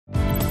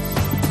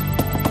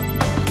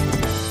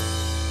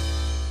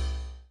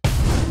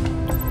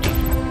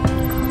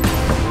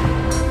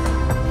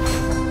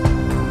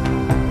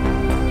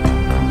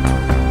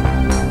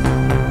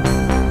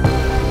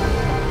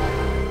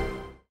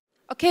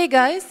Okay,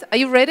 guys, are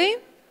you ready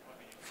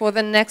for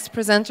the next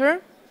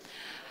presenter?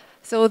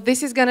 So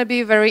this is going to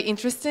be very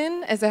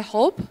interesting, as I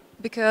hope,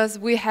 because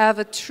we have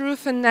a true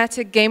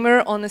fanatic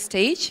gamer on the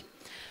stage.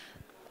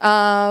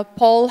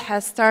 Paul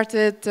has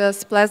started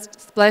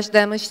Splash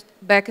Damage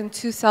back in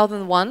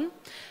 2001,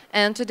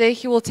 and today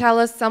he will tell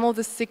us some of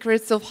the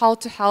secrets of how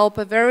to help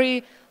a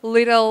very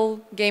little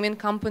gaming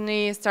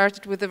company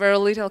started with a very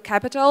little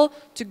capital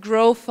to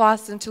grow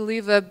fast and to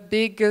leave a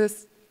big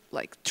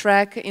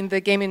track in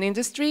the gaming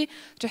industry,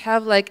 to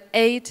have like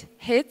 8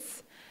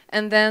 hits,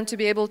 and then to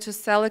be able to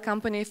sell a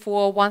company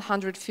for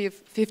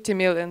 $150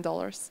 million.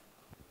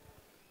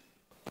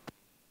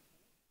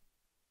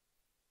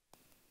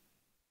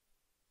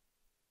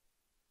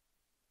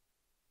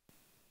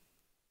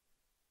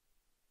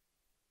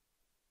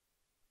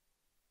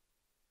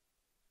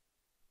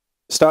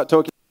 Start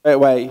talking straight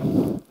away,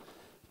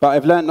 but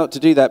I've learned not to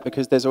do that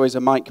because there's always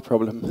a mic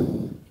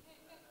problem.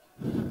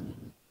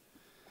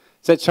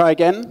 So let's try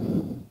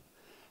again.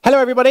 Hello,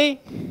 everybody.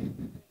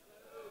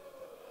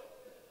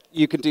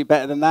 You can do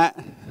better than that.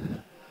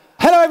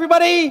 Hello,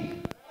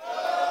 everybody.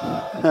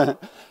 My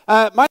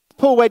name is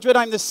Paul Wedgwood.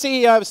 I'm the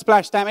CEO of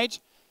Splash Damage.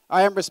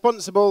 I am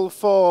responsible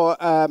for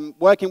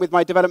working with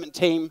my development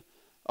team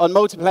on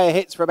multiplayer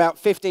hits for about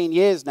 15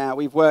 years now.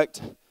 We've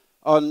worked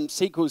on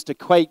sequels to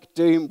Quake,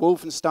 Doom,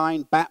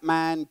 Wolfenstein,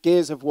 Batman,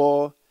 Gears of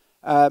War.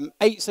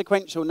 8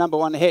 sequential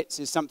 #1 hits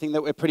is something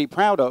that we're pretty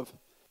proud of.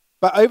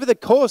 But over the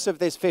course of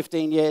this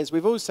 15 years,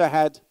 we've also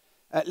had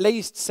at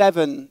least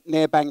 7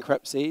 near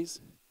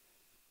bankruptcies,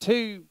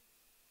 2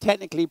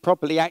 technically,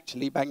 properly,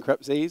 actually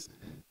bankruptcies,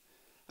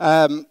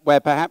 where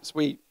perhaps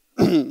we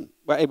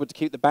were able to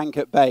keep the bank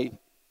at bay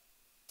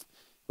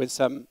with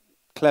some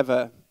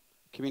clever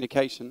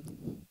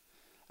communication.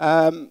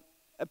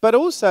 But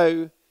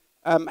also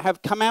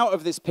have come out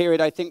of this period,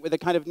 I think, with a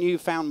kind of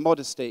newfound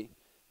modesty.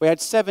 We had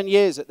 7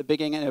 years at the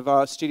beginning of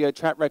our studio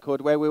track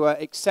record where we were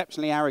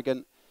exceptionally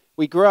arrogant.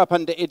 We grew up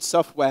under id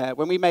Software.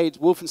 When we made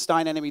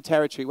Wolfenstein Enemy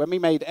Territory, when we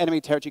made Enemy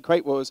Territory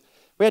Quake Wars,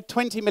 we had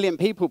 20 million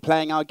people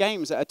playing our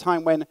games at a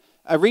time when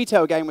a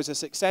retail game was a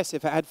success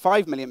if it had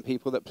 5 million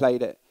people that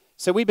played it.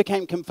 So we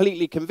became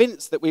completely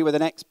convinced that we were the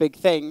next big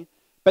thing,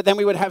 but then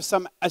we would have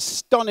some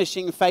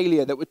astonishing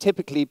failure that would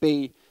typically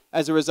be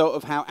as a result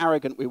of how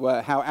arrogant we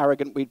were, how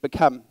arrogant we'd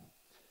become.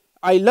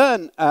 I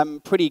learned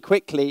pretty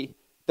quickly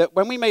that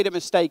when we made a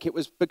mistake, it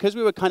was because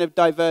we were kind of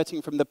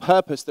diverting from the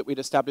purpose that we'd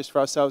established for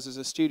ourselves as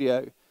a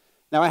studio.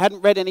 Now, I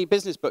hadn't read any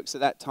business books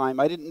at that time.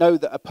 I didn't know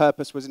that a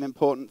purpose was an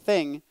important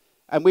thing,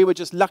 and we were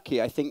just lucky.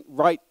 I think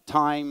right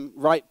time,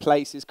 right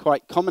place is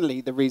quite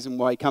commonly the reason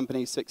why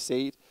companies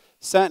succeed.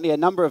 Certainly, a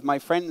number of my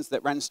friends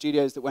that ran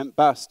studios that went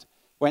bust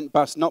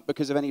not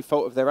because of any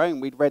fault of their own.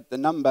 We'd read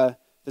the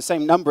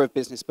same number of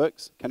business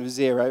books, kind of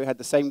 0, had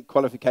the same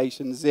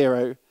qualifications,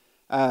 0.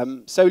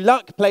 So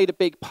luck played a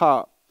big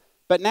part.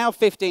 But now,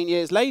 15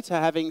 years later,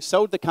 having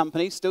sold the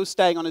company, still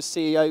staying on as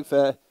CEO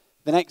for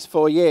the next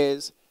 4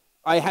 years,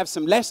 I have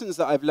some lessons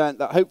that I've learned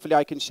that hopefully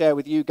I can share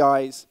with you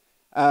guys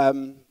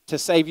to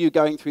save you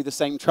going through the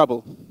same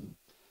trouble.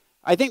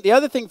 I think the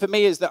other thing for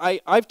me is that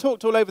I've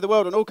talked all over the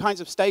world on all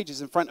kinds of stages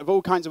in front of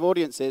all kinds of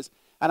audiences,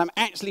 and I'm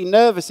actually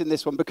nervous in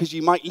this one because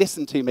you might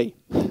listen to me.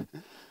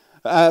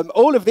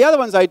 All of the other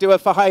ones I do are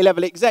for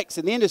high-level execs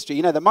in the industry,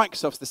 you know, the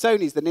Microsofts, the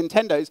Sonys, the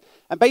Nintendos,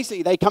 and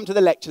basically they come to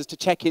the lectures to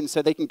check in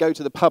so they can go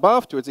to the pub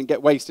afterwards and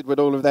get wasted with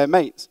all of their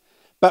mates.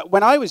 But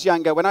when I was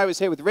younger, when I was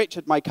here with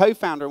Richard, my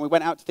co-founder, and we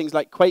went out to things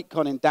like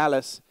QuakeCon in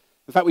Dallas,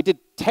 in fact, we did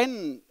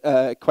 10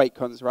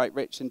 QuakeCons, right,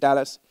 Rich, in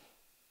Dallas,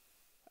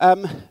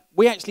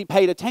 we actually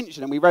paid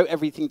attention and we wrote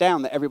everything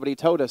down that everybody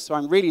told us. So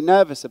I'm really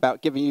nervous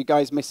about giving you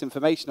guys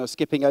misinformation or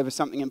skipping over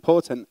something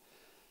important.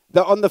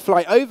 That on the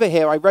flight over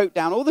here, I wrote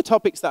down all the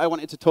topics that I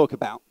wanted to talk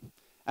about,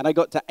 and I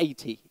got to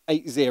 80.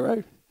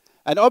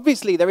 And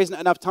obviously, there isn't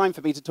enough time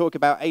for me to talk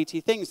about 80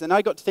 things. And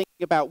I got to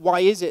thinking about why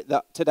is it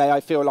that today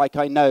I feel like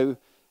I know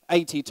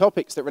 80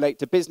 topics that relate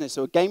to business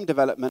or game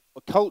development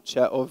or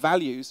culture or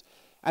values.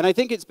 And I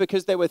think it's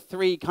because there were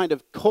 3 kind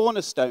of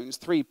cornerstones,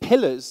 3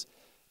 pillars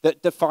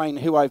that define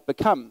who I've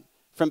become.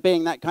 From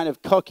being that kind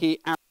of cocky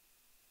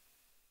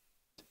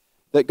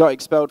that got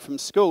expelled from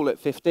school at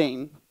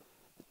 15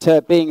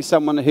 to being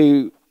someone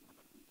who,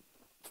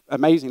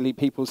 amazingly,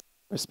 people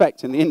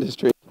respect in the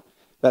industry.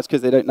 That's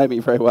because they don't know me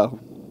very well.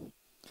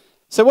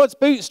 So what's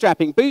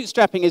bootstrapping?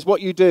 Bootstrapping is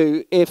what you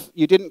do if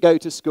you didn't go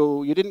to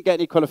school, you didn't get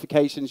any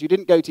qualifications, you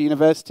didn't go to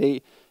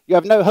university, you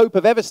have no hope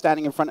of ever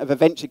standing in front of a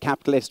venture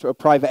capitalist or a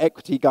private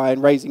equity guy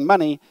and raising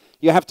money.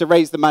 You have to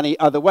raise the money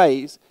other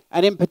ways,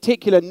 and in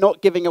particular,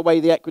 not giving away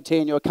the equity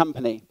in your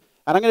company.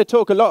 And I'm going to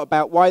talk a lot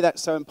about why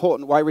that's so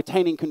important, why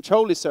retaining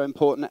control is so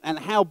important, and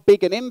how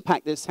big an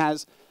impact this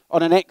has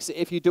on an exit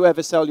if you do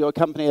ever sell your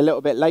company a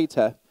little bit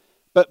later.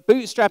 But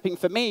bootstrapping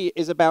for me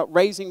is about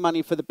raising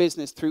money for the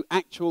business through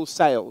actual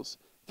sales,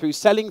 through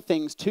selling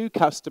things to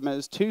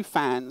customers, to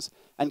fans,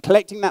 and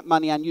collecting that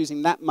money and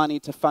using that money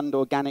to fund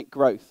organic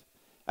growth.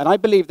 And I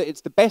believe that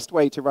it's the best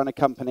way to run a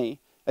company,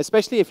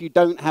 especially if you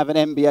don't have an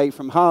MBA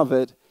from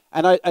Harvard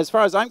And as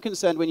far as I'm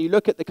concerned, when you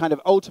look at the kind of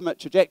ultimate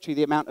trajectory,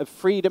 the amount of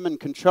freedom and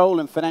control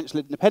and financial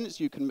independence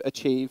you can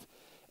achieve,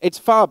 it's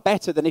far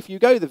better than if you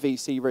go the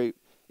VC route.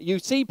 You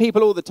see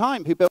people all the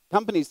time who build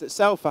companies that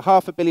sell for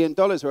 $500 million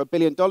or $1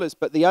 billion,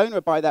 but the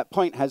owner by that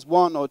point has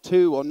 1 or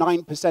 2 or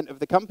 9% of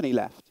the company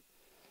left.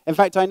 In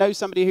fact, I know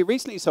somebody who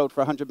recently sold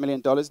for $100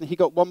 million, and he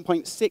got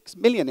 1.6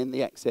 million in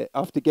the exit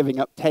after giving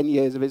up 10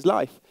 years of his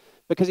life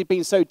because he'd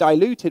been so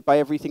diluted by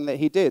everything that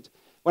he did.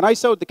 When I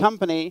sold the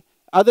company,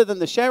 other than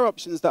the share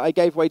options that I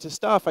gave away to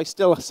staff, I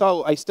still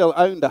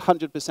owned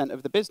 100%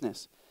 of the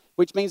business,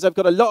 which means I've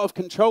got a lot of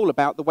control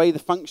about the way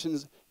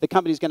the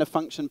company's going to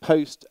function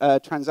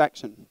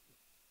post-transaction.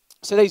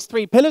 So these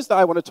 3 pillars that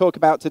I want to talk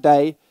about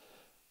today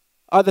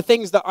are the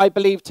things that I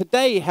believe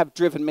today have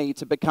driven me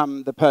to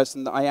become the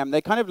person that I am.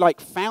 They're kind of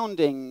like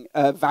founding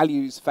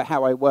values for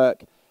how I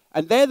work.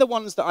 And they're the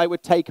ones that I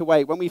would take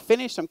away. When we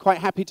finish, I'm quite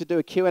happy to do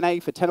a Q&A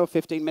for 10 or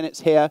 15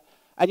 minutes here.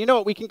 And you know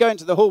what? We can go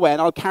into the hallway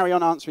and I'll carry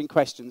on answering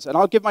questions. And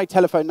I'll give my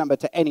telephone number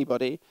to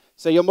anybody.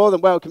 So you're more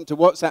than welcome to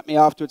WhatsApp me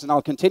afterwards, and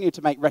I'll continue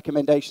to make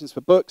recommendations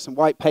for books and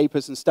white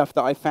papers and stuff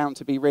that I found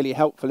to be really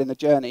helpful in the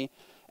journey.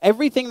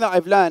 Everything that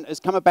I've learned has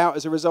come about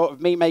as a result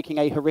of me making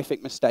a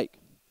horrific mistake.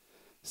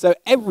 So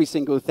every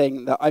single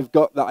thing that I've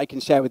got that I can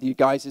share with you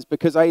guys is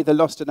because I either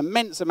lost an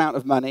immense amount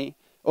of money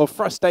or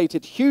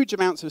frustrated huge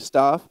amounts of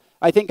staff.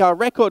 I think our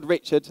record,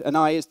 Richard and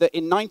I, is that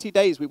in 90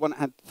 days we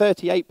had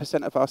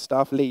 38% of our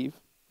staff leave,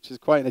 which is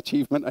quite an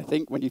achievement, I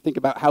think, when you think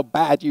about how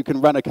bad you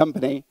can run a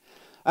company.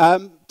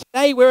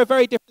 Today, we're a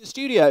very different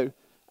studio.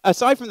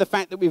 Aside from the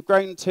fact that we've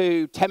grown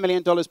to $10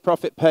 million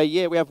profit per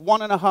year, we have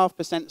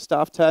 1.5%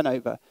 staff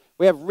turnover.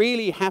 We have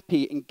really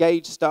happy,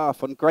 engaged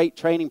staff on great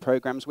training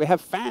programs. We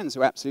have fans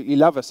who absolutely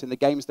love us in the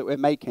games that we're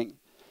making.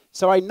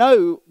 So I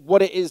know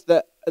what it is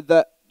that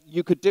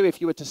you could do if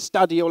you were to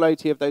study all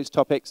OT of those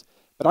topics,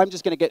 but I'm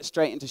just going to get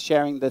straight into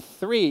sharing the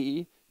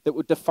 3 that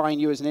would define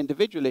you as an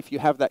individual if you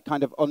have that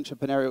kind of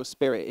entrepreneurial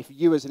spirit, if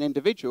you as an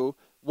individual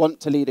want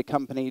to lead a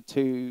company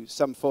to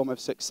some form of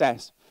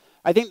success.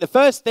 I think the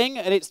first thing,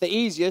 and it's the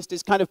easiest,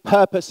 is kind of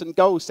purpose and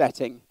goal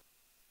setting.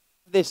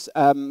 This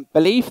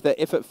belief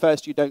that if at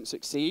first you don't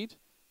succeed,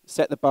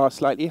 set the bar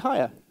slightly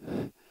higher.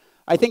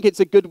 I think it's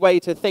a good way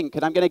to think,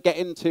 and I'm going to get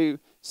into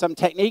some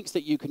techniques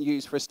that you can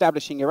use for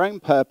establishing your own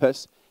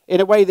purpose in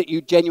a way that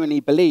you genuinely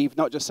believe,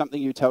 not just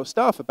something you tell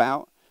staff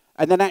about,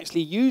 and then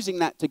actually using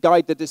that to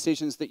guide the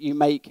decisions that you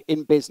make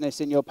in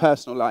business, in your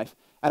personal life.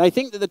 And I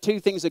think that the 2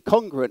 things are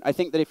congruent. I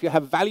think that if you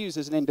have values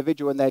as an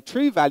individual and they're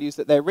true values,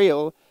 that they're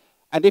real,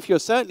 and if you're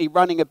certainly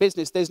running a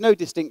business, there's no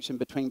distinction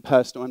between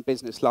personal and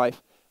business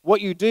life.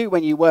 What you do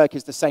when you work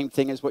is the same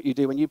thing as what you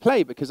do when you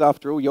play, because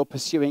after all, you're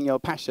pursuing your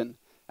passion.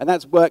 And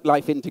that's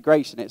work-life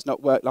integration. It's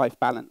not work-life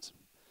balance.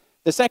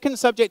 The second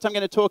subject I'm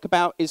going to talk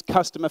about is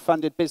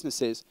customer-funded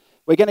businesses.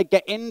 We're going to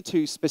get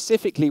into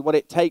specifically what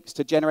it takes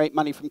to generate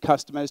money from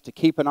customers, to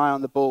keep an eye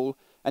on the ball,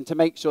 and to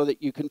make sure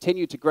that you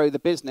continue to grow the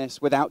business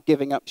without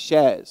giving up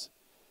shares.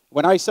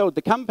 When I sold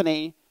the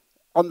company,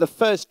 on the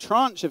first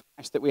tranche of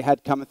cash that we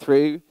had come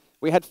through,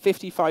 we had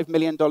 $55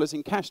 million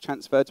in cash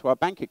transferred to our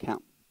bank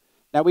account.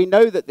 Now, we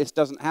know that this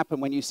doesn't happen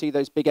when you see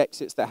those big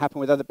exits that happen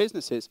with other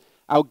businesses.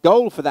 Our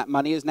goal for that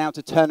money is now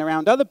to turn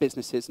around other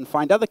businesses and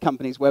find other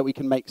companies where we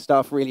can make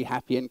staff really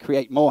happy and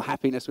create more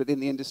happiness within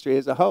the industry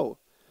as a whole.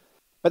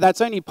 But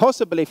that's only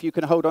possible if you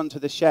can hold on to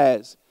the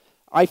shares.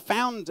 I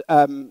found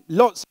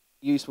lots of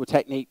useful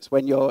techniques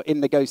when you're in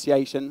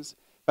negotiations,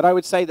 but I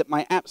would say that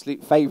my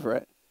absolute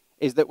favorite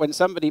is that when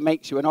somebody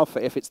makes you an offer,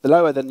 if it's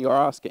lower than you're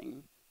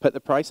asking, put the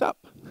price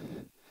up.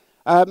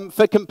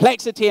 For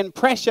complexity and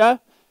pressure,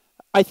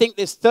 I think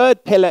this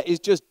 3rd pillar is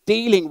just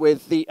dealing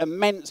with the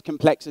immense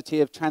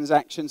complexity of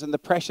transactions and the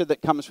pressure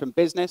that comes from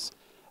business.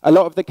 A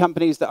lot of the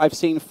companies that I've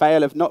seen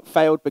fail have not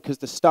failed because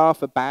the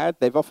staff are bad.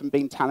 They've often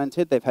been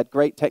talented. They've had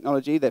great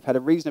technology. They've had a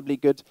reasonably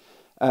good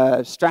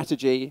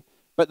strategy.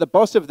 But the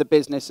boss of the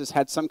business has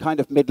had some kind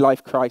of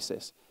midlife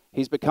crisis.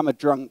 He's become a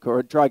drunk or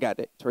a drug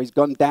addict, or he's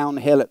gone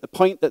downhill at the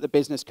point that the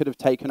business could have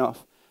taken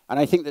off. And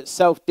I think that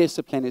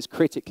self-discipline is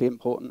critically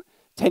important.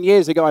 10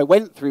 years ago, I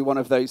went through one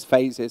of those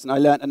phases, and I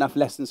learned enough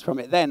lessons from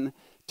it then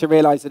to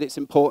realize that it's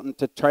important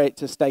to try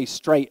to stay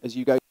straight as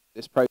you go through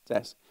this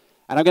process.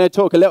 And I'm going to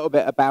talk a little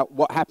bit about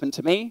what happened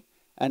to me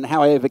and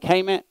how I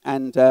overcame it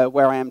and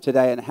where I am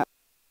today and how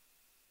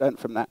I learned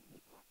from that.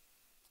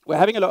 We're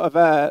having a lot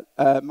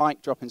of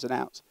mic drop-ins and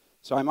outs,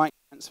 so I might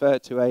transfer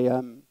to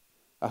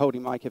a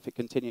holding mic if it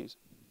continues.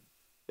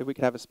 If we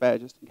could have a spare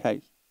just in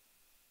case.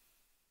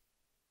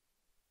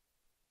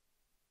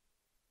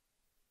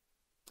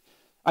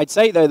 I'd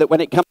say, though, that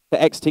when it comes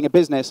to exiting a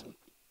business,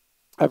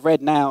 I've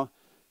read now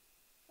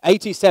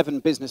 87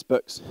 business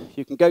books.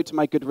 You can go to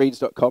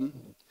mygoodreads.com.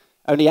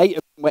 Only 8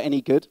 of them were any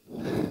good.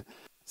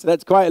 So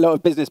that's quite a lot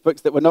of business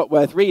books that were not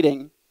worth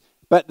reading.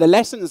 But the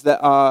lessons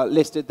that are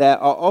listed there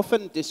are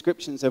often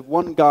descriptions of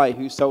one guy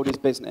who sold his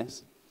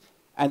business,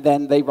 and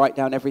then they write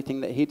down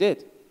everything that he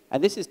did.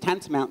 And this is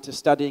tantamount to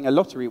studying a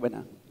lottery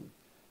winner.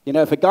 You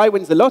know, if a guy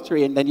wins the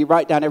lottery and then you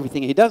write down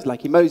everything he does,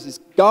 like he mows his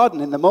garden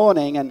in the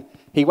morning and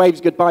he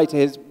waves goodbye to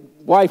his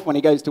wife when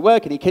he goes to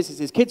work and he kisses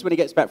his kids when he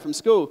gets back from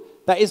school,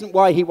 that isn't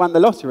why he won the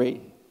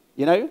lottery,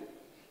 you know?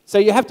 So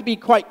you have to be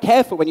quite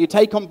careful when you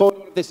take on board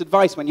all of this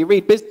advice, when you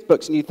read business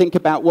books and you think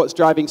about what's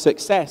driving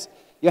success.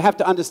 You have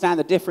to understand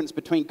the difference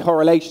between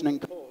correlation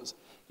and cause.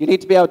 You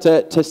need to be able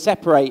to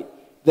separate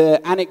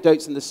the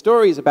anecdotes and the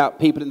stories about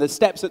people and the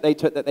steps that they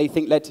took that they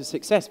think led to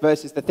success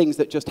versus the things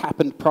that just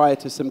happened prior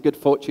to some good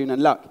fortune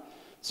and luck.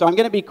 So I'm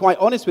going to be quite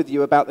honest with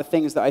you about the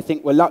things that I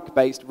think were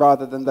luck-based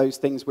rather than those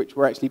things which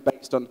were actually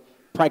based on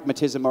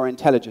pragmatism or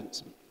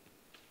intelligence.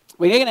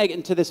 We're going to get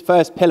into this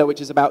first pillar, which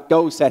is about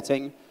goal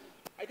setting.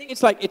 I think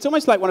it's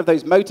almost like one of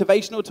those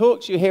motivational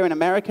talks you hear in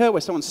America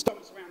where someone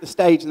stops around the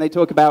stage and they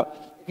talk about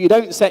if you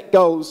don't set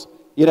goals,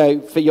 you know,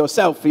 for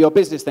yourself, for your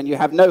business, then you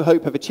have no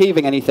hope of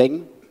achieving anything.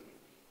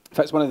 In fact,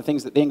 it's one of the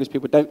things that the English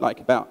people don't like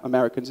about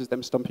Americans is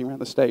them stomping around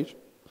the stage.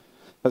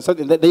 That's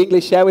something that the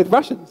English share with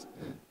Russians.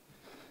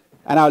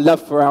 And our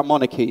love for our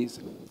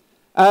monarchies.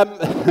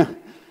 I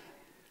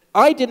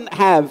didn't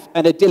have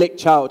an idyllic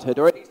childhood,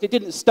 or at least it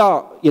didn't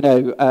start, you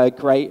know,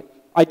 great.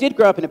 I did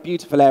grow up in a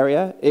beautiful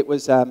area. It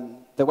was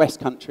the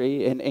West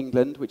Country in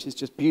England, which is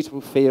just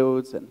beautiful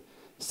fields and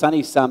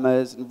sunny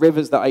summers and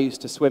rivers that I used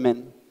to swim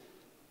in.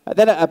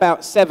 Then at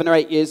about 7 or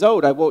 8 years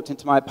old, I walked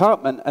into my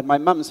apartment and my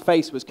mum's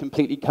face was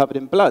completely covered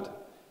in blood.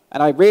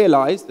 And I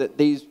realized that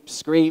these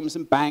screams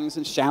and bangs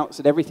and shouts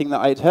and everything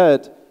that I'd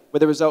heard were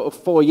the result of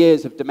 4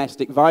 years of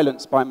domestic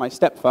violence by my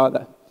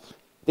stepfather.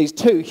 These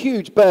two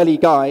huge burly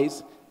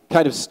guys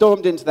kind of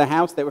stormed into the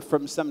house. They were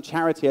from some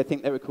charity, I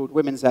think they were called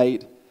Women's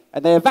Aid.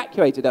 And they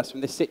evacuated us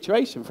from this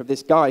situation, from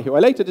this guy who I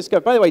later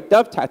discovered, by the way,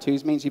 dove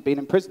tattoos means you've been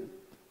in prison.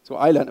 That's what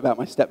I learned about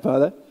my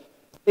stepfather.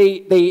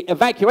 The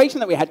evacuation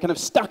that we had kind of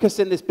stuck us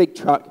in this big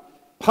truck,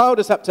 piled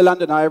us up to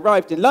London. I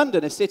arrived in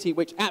London, a city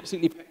which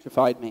absolutely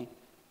petrified me.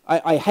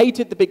 I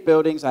hated the big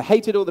buildings, I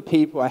hated all the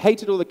people, I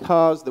hated all the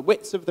cars, the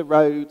widths of the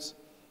roads.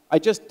 I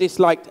just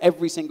disliked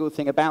every single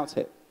thing about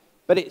it.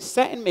 But it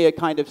set in me a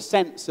kind of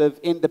sense of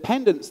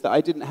independence that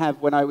I didn't have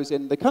when I was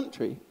in the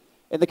country.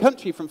 In the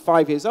country from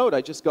 5 years old,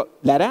 I just got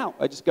let out.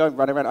 I just go and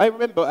run around. I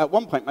remember at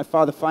one point my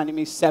father finding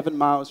me 7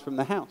 miles from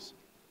the house.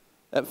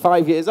 At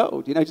 5 years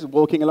old, you know, just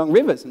walking along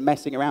rivers and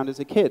messing around as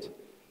a kid.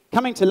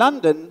 Coming to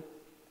London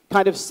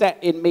kind of set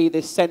in me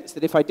this sense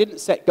that if I didn't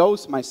set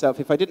goals for myself,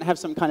 if I didn't have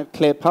some kind of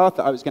clear path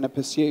that I was going to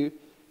pursue,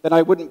 then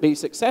I wouldn't be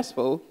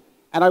successful.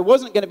 And I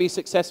wasn't going to be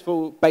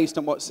successful based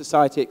on what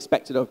society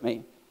expected of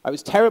me. I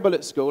was terrible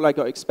at school. I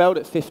got expelled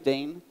at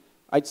 15.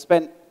 I'd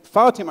spent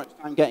far too much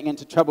time getting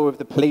into trouble with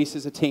the police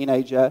as a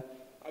teenager.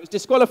 I was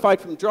disqualified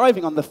from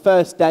driving on the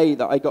first day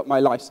that I got my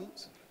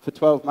license for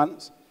 12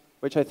 months,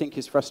 which I think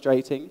is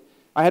frustrating.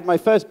 I had my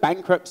first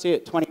bankruptcy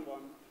at 21.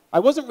 I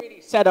wasn't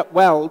really set up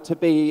well to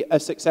be a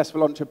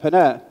successful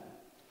entrepreneur.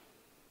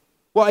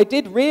 What I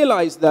did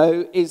realize,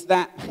 though, is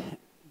that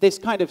this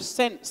kind of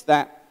sense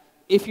that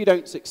if you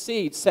don't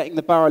succeed, setting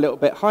the bar a little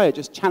bit higher,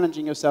 just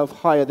challenging yourself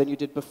higher than you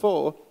did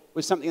before,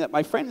 was something that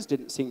my friends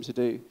didn't seem to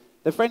do.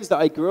 The friends that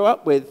I grew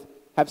up with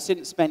have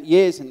since spent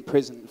years in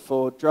prison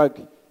for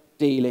drug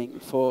dealing,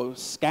 for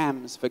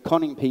scams, for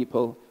conning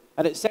people.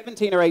 And at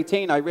 17 or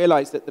 18, I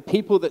realized that the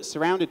people that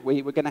surrounded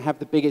me were going to have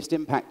the biggest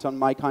impact on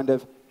my kind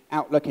of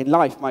outlook in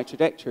life, my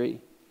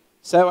trajectory.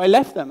 So I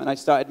left them and I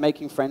started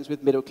making friends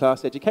with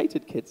middle-class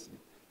educated kids.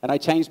 And I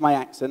changed my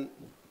accent.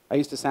 I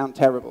used to sound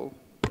terrible.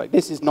 Like,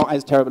 this is not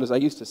as terrible as I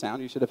used to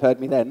sound. You should have heard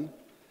me then.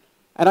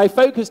 And I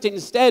focused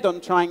instead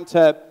on trying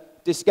to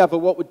discover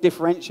what would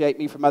differentiate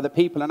me from other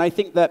people. And I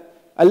think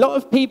that a lot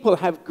of people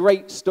have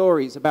great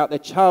stories about their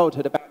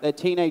childhood, about their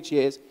teenage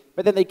years,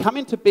 but then they come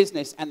into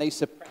business and they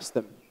suppress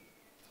them.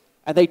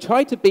 And they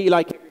try to be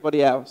like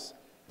everybody else.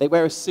 They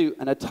wear a suit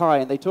and a tie,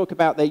 and they talk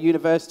about their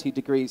university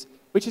degrees,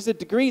 which is a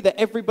degree that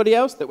everybody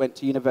else that went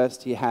to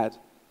university had.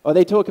 Or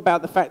they talk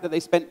about the fact that they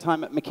spent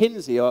time at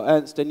McKinsey or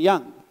Ernst &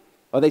 Young,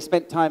 or they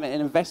spent time at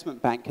an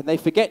investment bank, and they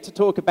forget to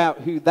talk about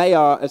who they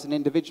are as an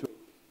individual.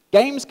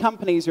 Games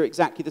companies are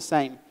exactly the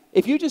same.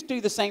 If you just do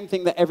the same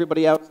thing that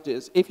everybody else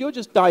does, if you're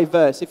just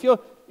diverse, if you're,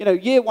 you know,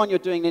 year one you're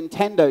doing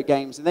Nintendo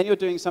games, and then you're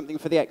doing something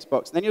for the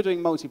Xbox, and then you're doing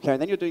multiplayer,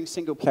 and then you're doing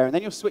single player, and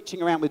then you're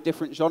switching around with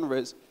different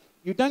genres,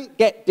 you don't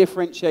get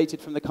differentiated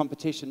from the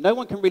competition. No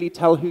one can really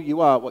tell who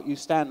you are, what you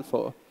stand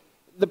for.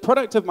 The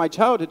product of my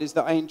childhood is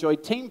that I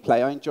enjoyed team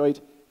play, I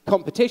enjoyed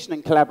competition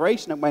and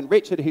collaboration, and when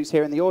Richard, who's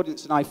here in the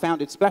audience, and I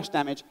founded Splash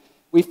Damage,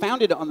 we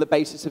founded it on the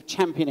basis of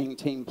championing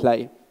team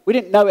play. We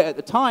didn't know it at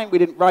the time, we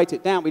didn't write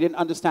it down, we didn't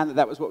understand that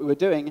that was what we were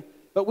doing,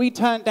 but we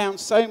turned down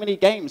so many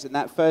games in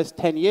that first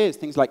 10 years,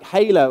 things like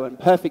Halo and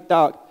Perfect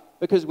Dark,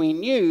 because we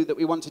knew that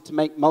we wanted to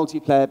make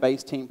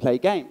multiplayer-based team play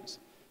games.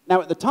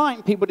 Now, at the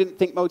time, people didn't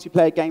think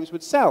multiplayer games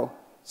would sell,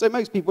 so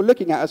most people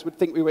looking at us would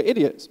think we were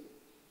idiots.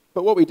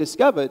 But what we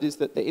discovered is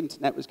that the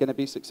internet was going to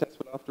be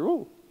successful after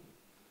all.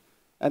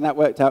 And that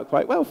worked out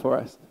quite well for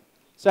us.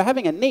 So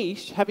having a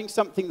niche, having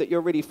something that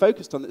you're really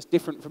focused on that's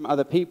different from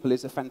other people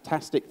is a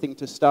fantastic thing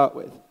to start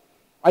with.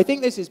 I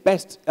think this is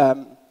best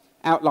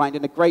outlined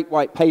in a great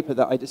white paper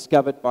that I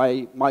discovered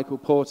by Michael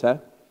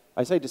Porter.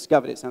 I say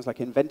discovered, it sounds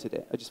like I invented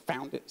it. I just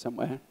found it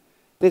somewhere.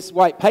 This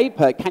white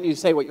paper, Can You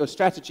Say What Your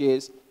Strategy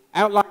Is,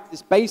 outlines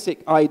this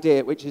basic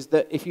idea, which is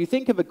that if you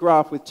think of a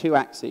graph with two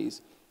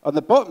axes, on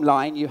the bottom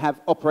line, you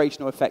have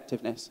operational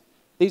effectiveness.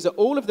 These are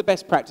all of the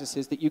best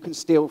practices that you can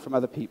steal from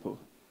other people.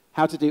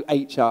 How to do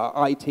HR,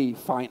 IT,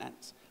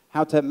 finance,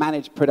 how to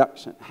manage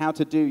production, how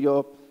to do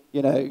your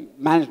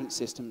management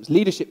systems,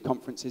 leadership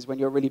conferences when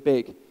you're really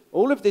big.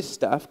 All of this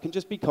stuff can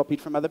just be copied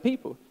from other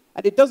people.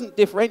 And it doesn't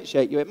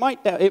differentiate you. It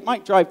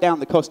might drive down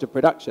the cost of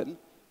production.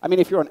 I mean,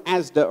 if you're an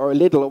Asda or a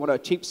Lidl or one of a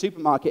cheap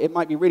supermarket, it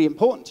might be really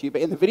important to you.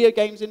 But in the video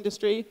games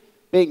industry,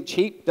 being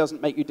cheap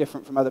doesn't make you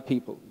different from other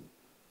people.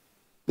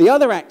 The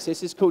other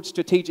axis is called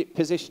strategic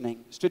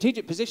positioning.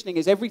 Strategic positioning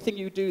is everything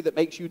you do that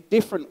makes you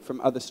different from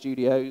other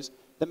studios,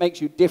 that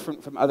makes you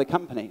different from other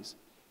companies.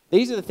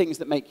 These are the things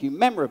that make you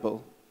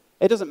memorable.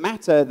 It doesn't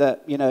matter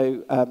that,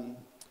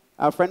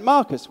 our friend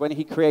Marcus, when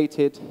he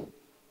created,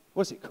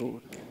 what's it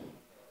called?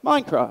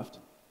 Minecraft.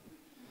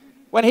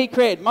 When he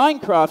created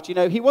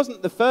Minecraft, he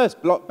wasn't the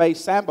first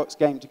block-based sandbox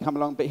game to come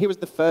along, but he was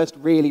the first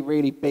really,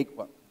 really big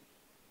one.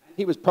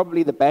 He was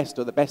probably the best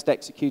or the best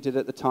executed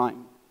at the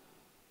time.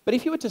 But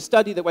if you were to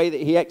study the way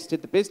that he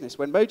exited the business,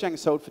 when Mojang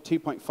sold for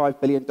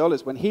 $2.5 billion,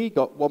 when he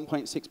got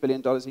 $1.6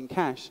 billion in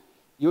cash,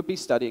 you would be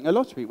studying a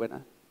lottery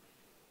winner.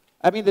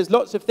 I mean, there's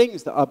lots of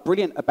things that are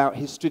brilliant about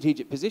his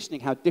strategic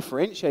positioning, how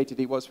differentiated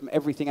he was from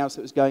everything else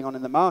that was going on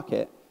in the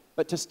market.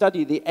 But to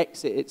study the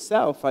exit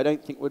itself, I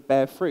don't think would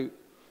bear fruit.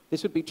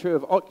 This would be true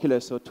of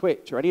Oculus or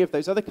Twitch or any of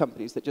those other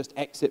companies that just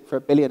exit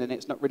for $1 billion and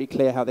it's not really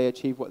clear how they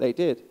achieve what they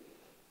did.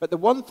 But the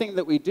one thing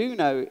that we do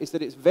know is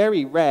that it's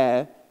very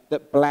rare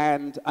that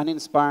bland,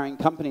 uninspiring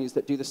companies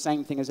that do the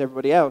same thing as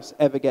everybody else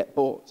ever get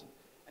bought.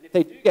 And if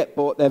they do get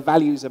bought, their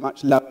values are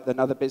much lower than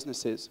other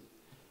businesses.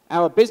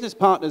 Our business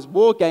partners,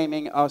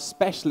 Wargaming, are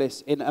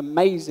specialists in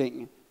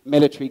amazing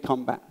military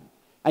combat.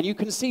 And you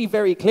can see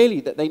very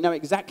clearly that they know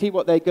exactly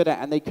what they're good at,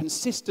 and they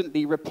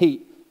consistently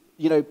repeat,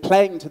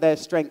 playing to their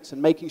strengths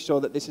and making sure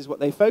that this is what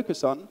they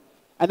focus on.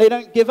 And they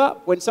don't give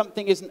up. When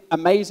something isn't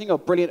amazing or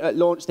brilliant at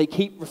launch, they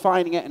keep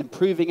refining it and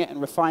improving it and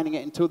refining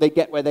it until they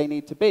get where they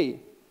need to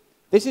be.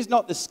 This is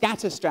not the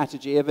scatter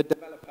strategy of a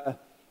developer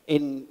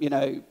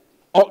in,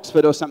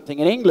 Oxford or something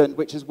in England,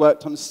 which has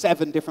worked on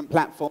 7 different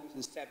platforms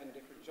and 7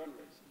 different genres.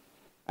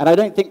 And I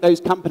don't think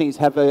those companies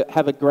have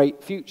a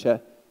great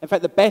future. In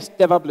fact, the best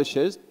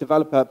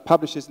developer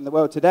publishers in the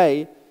world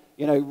today,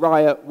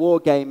 Riot,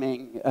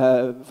 Wargaming,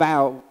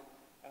 Valve,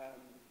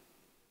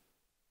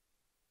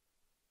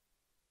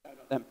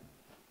 not them.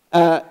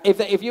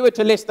 If you were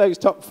to list those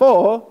top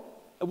 4,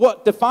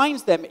 what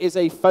defines them is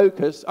a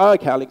focus. Oh,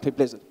 okay, I'll include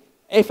Blizzard.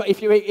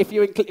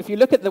 If you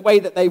look at the way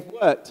that they've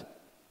worked,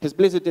 because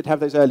Blizzard did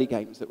have those early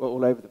games that were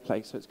all over the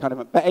place, so it's kind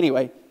of. But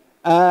anyway,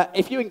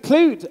 if you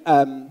include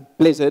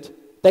Blizzard,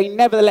 they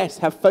nevertheless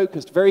have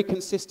focused very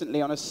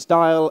consistently on a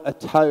style, a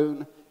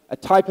tone, a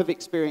type of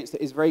experience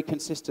that is very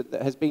consistent,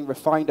 that has been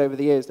refined over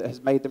the years, that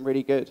has made them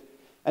really good.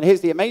 And here's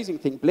the amazing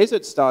thing: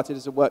 Blizzard started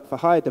as a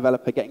work-for-hire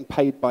developer, getting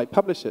paid by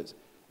publishers.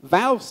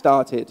 Valve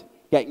started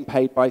getting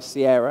paid by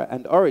Sierra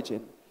and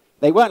Origin.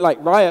 They weren't like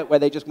Riot, where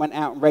they just went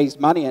out and raised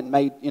money and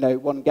made,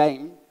 one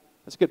game.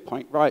 That's a good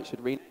point. Riot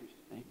should rename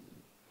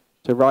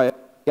to Riot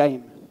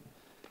Game.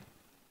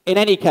 In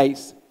any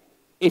case,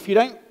 if you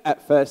don't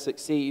at first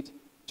succeed,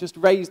 just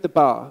raise the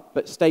bar,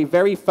 but stay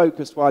very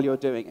focused while you're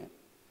doing it.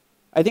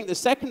 I think the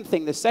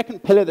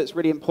second pillar that's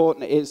really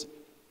important is,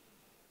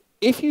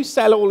 if you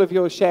sell all of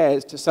your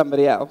shares to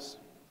somebody else,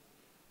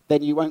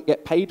 then you won't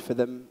get paid for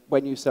them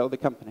when you sell the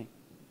company.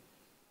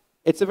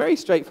 It's a very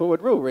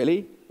straightforward rule,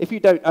 really. If you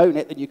don't own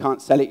it, then you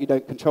can't sell it, you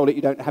don't control it,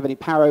 you don't have any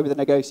power over the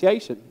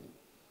negotiation.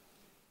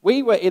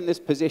 We were in this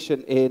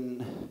position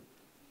in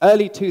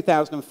early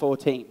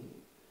 2014,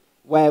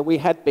 where we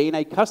had been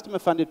a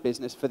customer-funded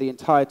business for the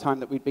entire time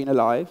that we'd been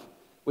alive.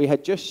 We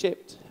had just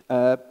shipped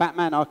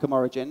Batman Arkham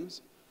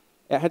Origins.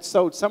 It had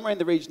sold somewhere in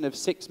the region of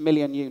 6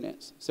 million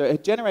units. So it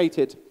had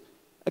generated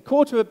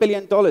 $250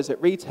 million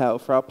at retail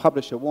for our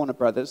publisher, Warner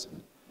Brothers,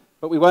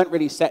 but we weren't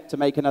really set to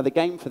make another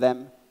game for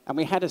them, and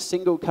we had a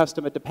single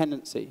customer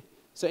dependency.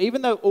 So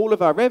even though all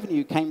of our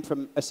revenue came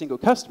from a single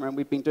customer, and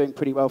we've been doing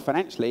pretty well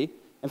financially,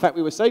 in fact,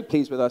 we were so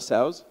pleased with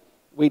ourselves,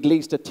 we'd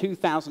leased a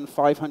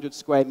 2,500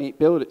 square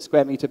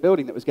meter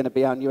building that was going to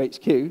be our new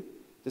HQ,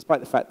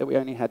 despite the fact that we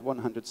only had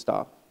 100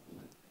 staff.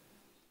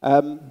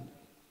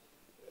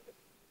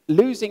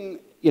 Losing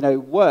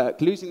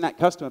losing that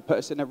customer put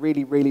us in a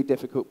really, really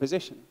difficult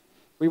position.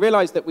 We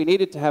realized that we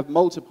needed to have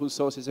multiple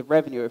sources of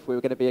revenue if we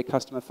were going to be a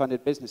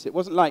customer-funded business. It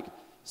wasn't like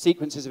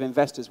sequences of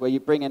investors where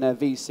you bring in a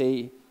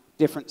VC,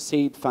 different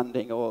seed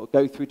funding, or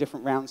go through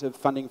different rounds of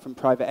funding from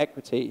private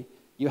equity.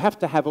 You have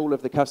to have all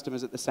of the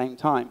customers at the same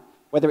time.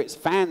 Whether it's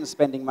fans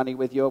spending money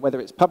with you or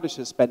whether it's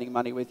publishers spending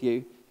money with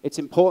you, it's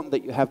important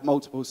that you have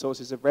multiple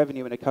sources of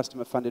revenue in a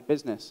customer-funded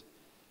business.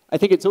 I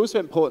think it's also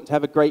important to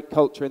have a great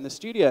culture in the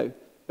studio,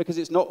 because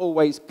it's not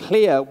always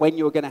clear when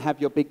you're going to have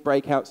your big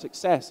breakout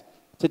success.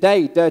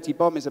 Today, Dirty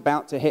Bomb is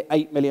about to hit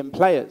 8 million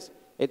players.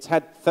 It's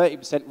had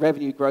 30%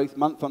 revenue growth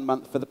month on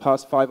month for the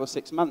past 5 or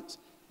 6 months.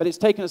 But it's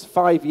taken us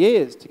 5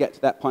 years to get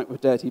to that point with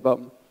Dirty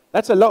Bomb.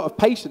 That's a lot of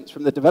patience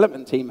from the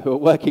development team who are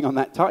working on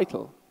that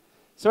title.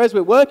 So as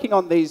we're working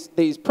on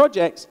these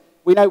projects,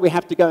 we know we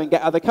have to go and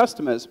get other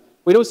customers.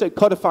 We'd also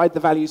codified the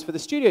values for the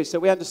studio, so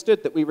we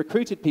understood that we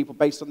recruited people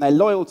based on their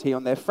loyalty,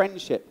 on their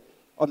friendship,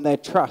 on their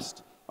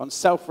trust, on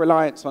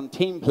self-reliance, on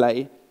team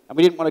play, and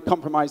we didn't want to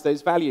compromise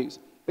those values.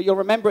 But you'll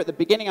remember at the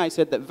beginning I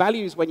said that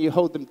values, when you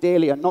hold them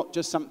dearly, are not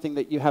just something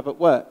that you have at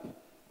work.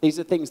 These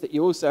are things that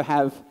you also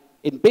have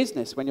in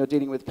business when you're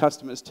dealing with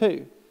customers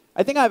too.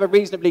 I think I have a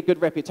reasonably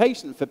good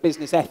reputation for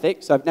business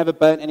ethics. I've never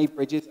burnt any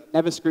bridges,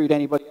 never screwed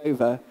anybody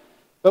over.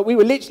 But we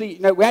were literally,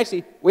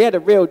 we had a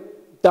real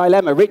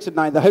dilemma, Richard and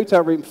I, in the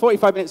hotel room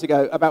 45 minutes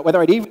ago about whether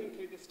I'd even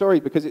include this story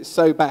because it's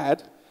so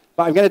bad.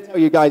 But I'm going to tell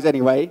you guys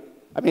anyway.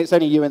 I mean, it's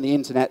only you and the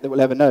internet that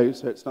will ever know,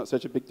 so it's not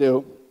such a big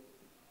deal.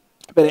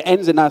 But it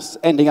ends in us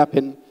ending up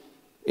in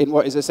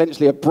what is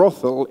essentially a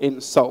brothel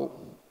in Seoul.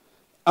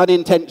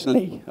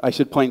 Unintentionally, I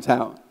should point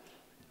out.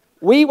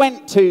 We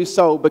went to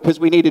Seoul because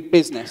we needed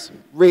business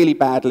really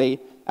badly,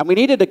 and we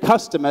needed a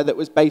customer that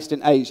was based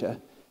in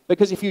Asia.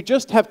 Because if you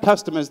just have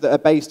customers that are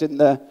based in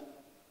the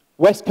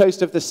west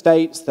coast of the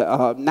States that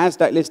are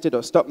NASDAQ listed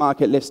or stock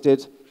market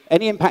listed,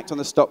 any impact on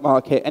the stock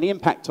market, any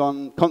impact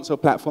on console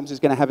platforms is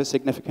going to have a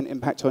significant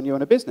impact on you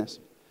on a business.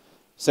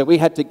 So we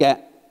had to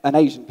get an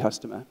Asian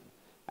customer.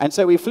 And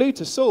so we flew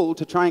to Seoul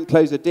to try and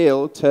close a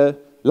deal to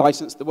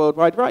license the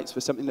worldwide rights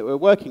for something that we were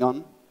working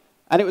on.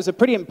 And it was a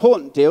pretty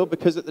important deal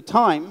because at the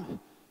time,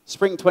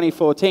 spring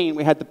 2014,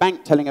 we had the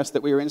bank telling us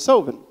that we were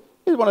insolvent.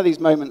 It was one of these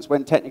moments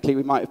when technically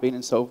we might have been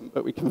insolvent,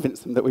 but we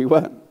convinced them that we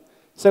weren't.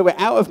 So we're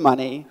out of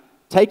money,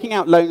 taking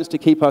out loans to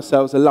keep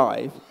ourselves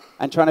alive,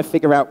 and trying to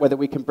figure out whether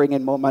we can bring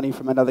in more money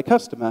from another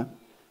customer.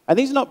 And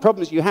these are not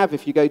problems you have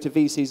if you go to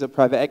VCs or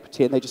private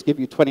equity and they just give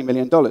you $20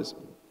 million.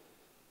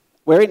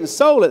 We're in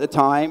Seoul at the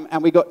time,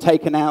 and we got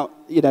taken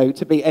out,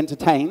 to be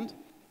entertained,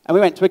 and we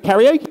went to a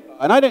karaoke bar.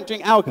 And I don't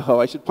drink alcohol,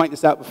 I should point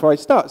this out before I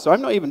start, so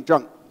I'm not even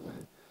drunk.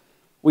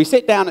 We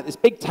sit down at this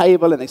big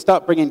table, and they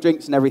start bringing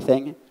drinks and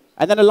everything,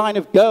 and then a line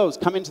of girls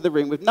come into the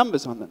room with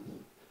numbers on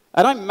them.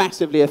 And I'm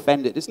massively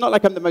offended. It's not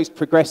like I'm the most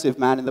progressive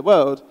man in the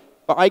world,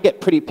 but I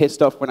get pretty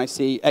pissed off when I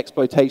see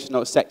exploitation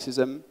or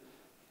sexism.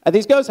 And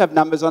these girls have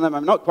numbers on them,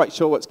 I'm not quite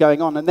sure what's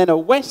going on, and then a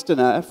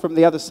Westerner from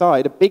the other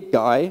side, a big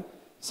guy,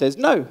 says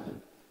no.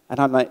 And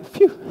I'm like,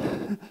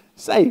 phew,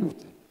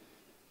 saved.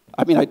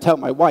 I mean, I'd tell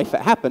my wife it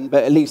happened,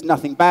 but at least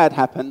nothing bad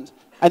happened.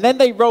 And then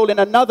they roll in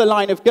another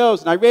line of girls,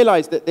 and I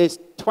realize that this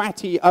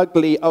twatty,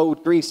 ugly,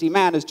 old, greasy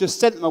man has just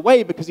sent them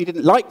away because he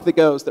didn't like the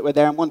girls that were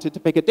there and wanted to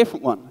pick a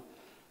different one.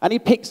 And he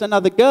picks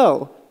another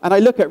girl, and I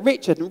look at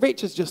Richard, and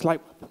Richard's just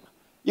like,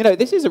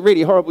 this is a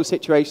really horrible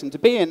situation to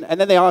be in.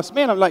 And then they ask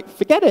me, and I'm like,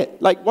 forget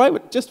it. Like, why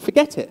would, just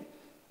forget it.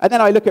 And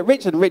then I look at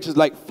Richard, and Richard's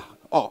like, fuck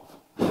off.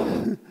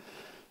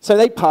 So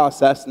they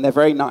pass us, and they're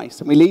very nice,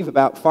 and we leave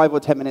about 5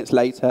 or 10 minutes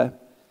later,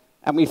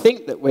 and we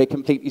think that we're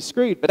completely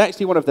screwed. But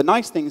actually, one of the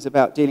nice things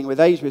about dealing with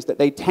Asia is that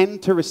they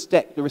tend to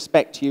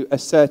respect you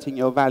asserting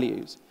your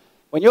values.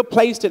 When you're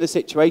placed in a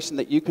situation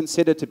that you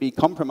consider to be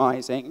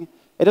compromising,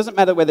 it doesn't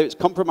matter whether it's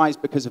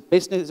compromised because of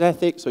business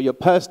ethics or your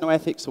personal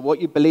ethics or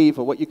what you believe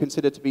or what you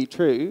consider to be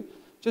true,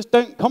 just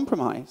don't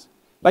compromise.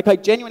 Like, I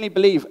genuinely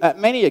believe at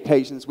many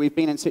occasions we've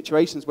been in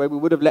situations where we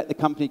would have let the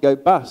company go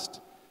bust,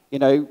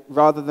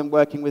 rather than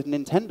working with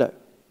Nintendo.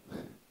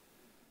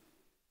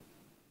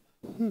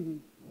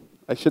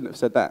 I shouldn't have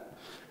said that.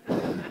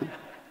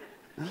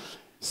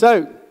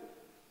 So,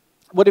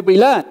 what did we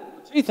learn?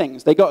 2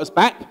 things. They got us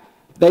back.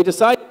 They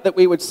decided that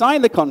we would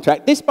sign the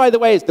contract. This, by the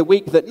way, is the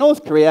week that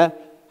North Korea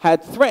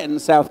had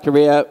threatened South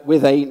Korea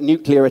with a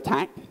nuclear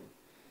attack.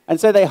 And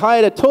so they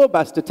hired a tour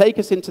bus to take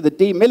us into the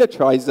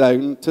demilitarized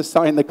zone to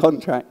sign the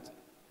contract.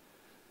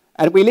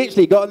 And we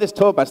literally got on this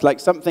tour bus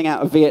like something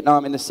out of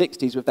Vietnam in the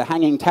 60s with the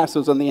hanging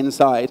tassels on the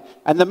inside,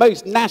 and the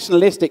most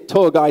nationalistic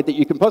tour guide that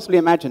you can possibly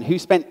imagine, who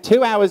spent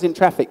 2 hours in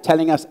traffic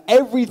telling us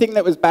everything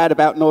that was bad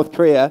about North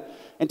Korea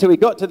until we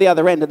got to the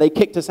other end and they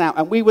kicked us out.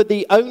 And we were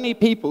the only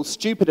people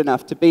stupid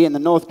enough to be in the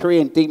North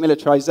Korean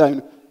demilitarized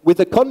zone with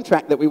a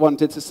contract that we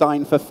wanted to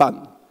sign for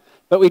fun.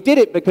 But we did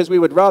it because we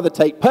would rather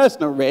take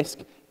personal risk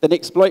than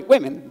exploit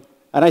women.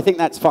 And I think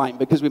that's fine,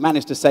 because we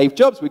managed to save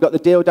jobs. We got the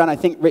deal done. I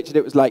think, Richard,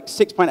 it was like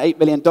 $6.8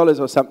 million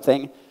or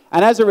something.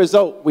 And as a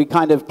result, we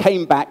kind of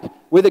came back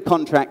with a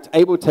contract,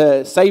 able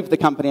to save the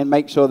company and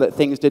make sure that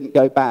things didn't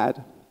go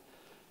bad.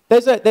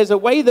 There's a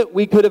way that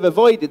we could have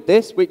avoided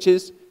this, which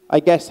is,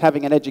 I guess,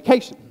 having an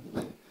education.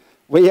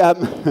 We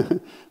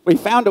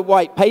found a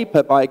white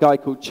paper by a guy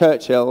called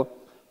Churchill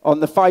on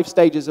the 5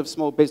 stages of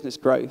small business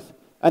growth.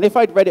 And if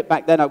I'd read it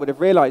back then, I would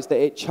have realized that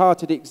it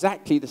charted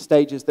exactly the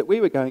stages that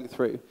we were going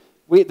through.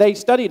 They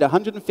studied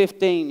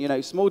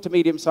 115, small to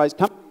medium-sized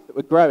companies that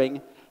were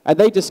growing, and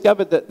they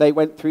discovered that they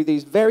went through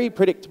these very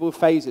predictable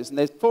phases. And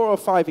there's 4 or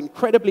 5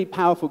 incredibly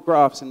powerful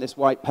graphs in this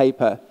white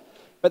paper.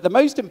 But the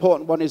most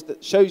important one is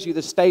that shows you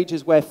the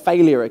stages where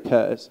failure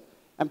occurs.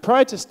 And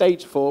prior to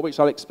stage 4, which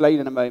I'll explain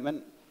in a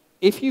moment,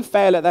 if you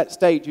fail at that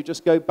stage, you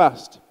just go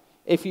bust.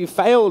 If you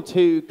fail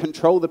to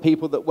control the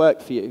people that work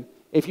for you,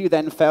 if you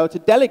then fail to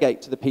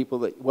delegate to the people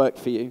that work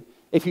for you,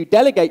 If you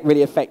delegate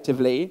really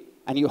effectively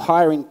and you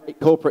hire in great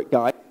corporate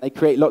guys, they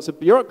create lots of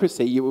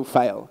bureaucracy, you will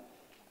fail.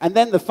 And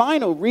then the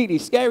final really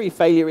scary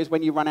failure is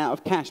when you run out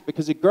of cash,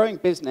 because a growing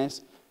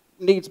business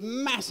needs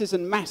masses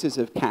and masses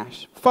of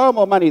cash, far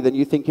more money than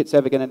you think it's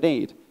ever going to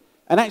need.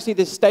 And actually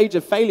this stage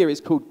of failure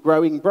is called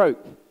growing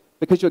broke,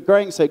 because you're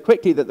growing so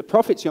quickly that the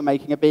profits you're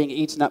making are being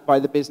eaten up by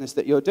the business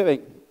that you're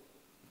doing.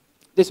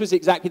 This was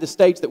exactly the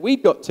stage that we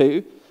got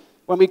to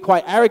when we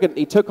quite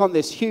arrogantly took on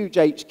this huge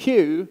HQ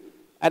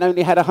and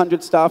only had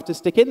 100 staff to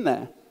stick in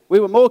there. We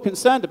were more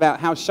concerned about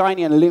how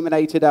shiny and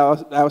illuminated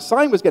our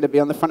sign was going to be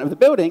on the front of the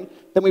building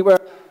than we were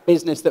a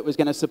business that was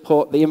going to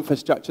support the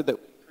infrastructure that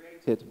we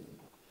created.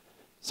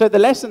 So the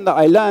lesson that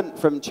I learned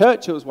from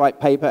Churchill's white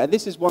paper, and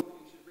this is one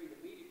you should read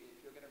immediately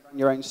if you're going to run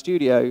your own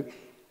studio,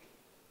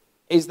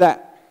 is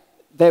that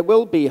there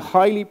will be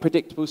highly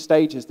predictable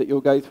stages that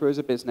you'll go through as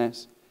a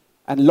business.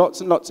 And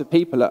lots of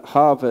people at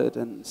Harvard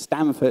and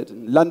Stanford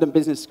and London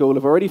Business School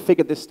have already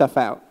figured this stuff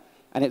out.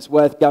 And it's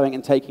worth going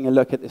and taking a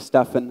look at this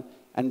stuff and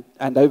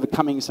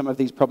overcoming some of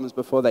these problems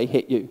before they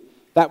hit you.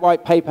 That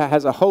white paper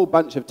has a whole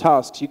bunch of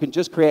tasks. You can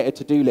just create a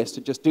to-do list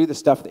and just do the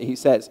stuff that he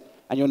says,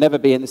 and you'll never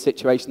be in the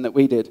situation that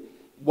we did.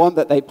 One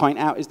that they point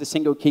out is the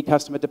single key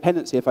customer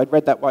dependency. If I'd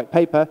read that white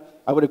paper,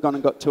 I would have gone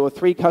and got 2 or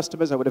 3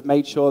 customers. I would have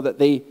made sure that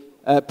the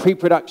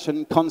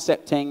pre-production,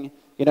 concepting,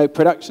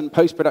 production,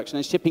 post-production,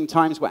 and shipping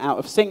times were out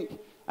of sync,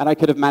 and I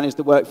could have managed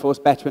the workforce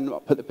better and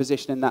not put the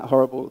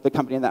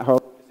company in that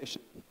horrible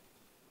position.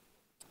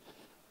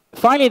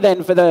 Finally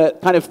then, for the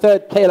kind of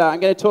third pillar, I'm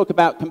going to talk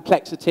about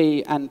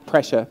complexity and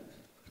pressure,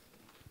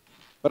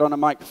 but on a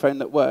microphone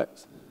that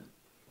works.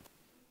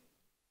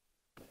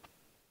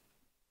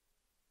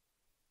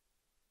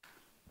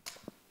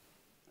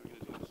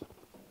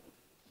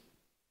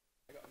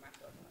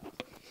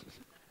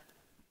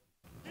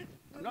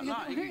 I'm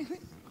not lying.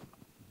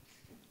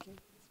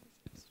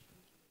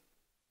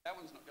 That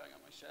one's not going on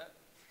my shirt.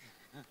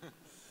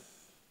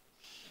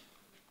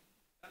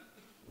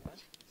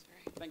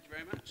 Thank you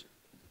very much.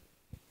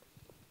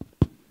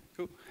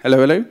 Cool. Hello,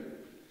 hello.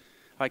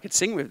 I could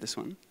sing with this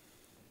one.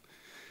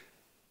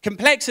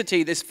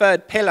 Complexity, this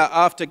third pillar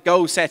after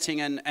goal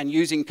setting and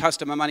using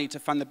customer money to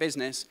fund the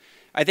business,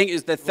 I think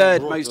is the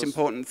third most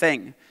important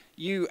thing.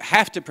 You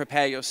have to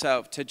prepare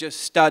yourself to just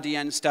study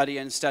and study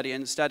and study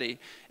and study.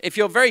 If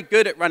you're very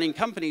good at running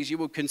companies, you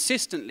will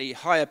consistently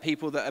hire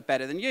people that are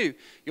better than you.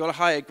 You'll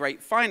hire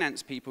great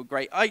finance people,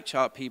 great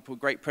HR people,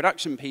 great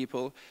production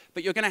people,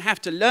 but you're going to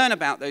have to learn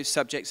about those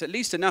subjects at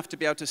least enough to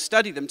be able to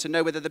study them to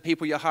know whether the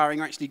people you're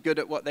hiring are actually good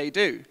at what they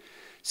do.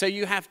 So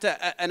you have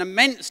an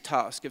immense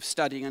task of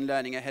studying and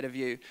learning ahead of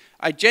you.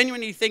 I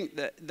genuinely think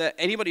that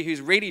anybody who's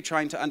really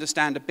trying to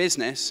understand a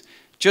business,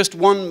 just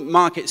one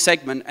market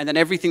segment and then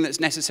everything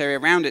that's necessary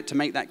around it to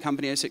make that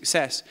company a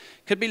success,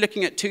 could be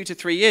looking at 2 to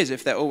 3 years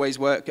if they're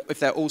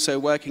also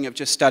working of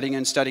just studying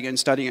and studying and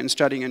studying and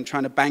studying and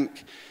trying to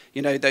bank,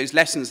 those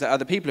lessons that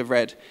other people have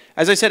read.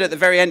 As I said at the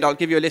very end, I'll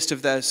give you a list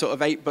of the sort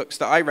of 8 books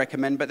that I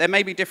recommend, but there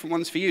may be different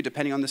ones for you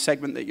depending on the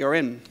segment that you're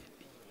in.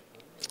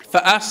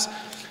 For us,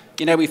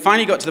 we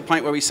finally got to the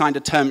point where we signed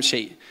a term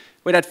sheet.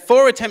 We'd had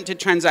 4 attempted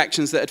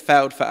transactions that had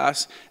failed for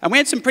us, and we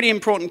had some pretty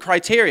important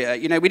criteria.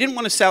 We didn't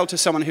want to sell to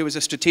someone who was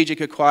a strategic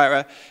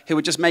acquirer who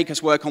would just make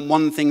us work on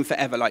one thing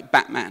forever, like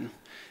Batman.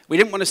 We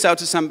didn't want to sell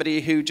to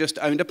somebody who just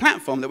owned a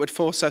platform that would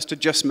force us to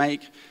just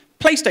make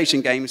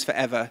PlayStation games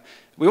forever.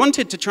 We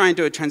wanted to try and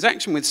do a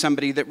transaction with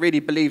somebody that really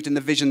believed in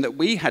the vision that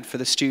we had for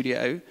the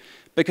studio,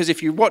 because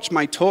if you watch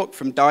my talk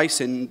from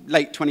DICE in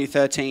late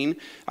 2013,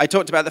 I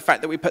talked about the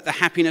fact that we put the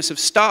happiness of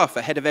staff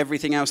ahead of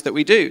everything else that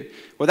we do.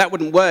 Well, that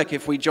wouldn't work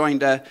if we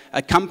joined a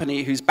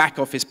company whose back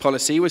office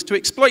policy was to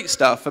exploit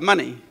staff for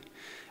money.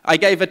 I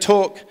gave a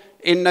talk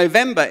in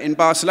November in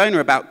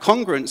Barcelona about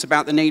congruence,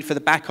 about the need for the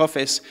back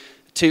office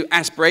to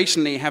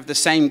aspirationally have the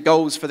same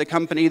goals for the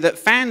company that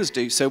fans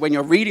do. So when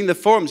you're reading the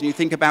forums and you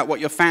think about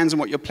what your fans and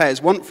what your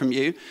players want from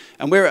you,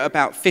 and we're at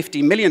about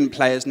 50 million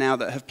players now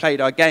that have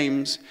played our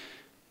games,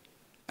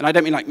 and I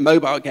don't mean like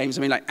mobile games,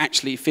 I mean like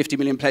actually 50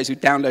 million players who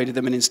downloaded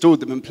them and installed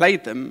them and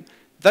played them.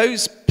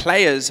 Those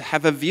players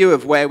have a view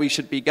of where we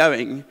should be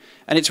going,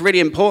 and it's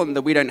really important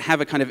that we don't have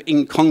a kind of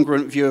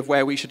incongruent view of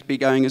where we should be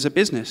going as a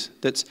business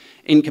that's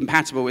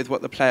incompatible with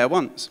what the player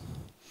wants.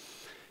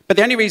 But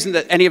the only reason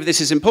that any of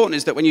this is important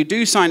is that when you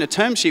do sign a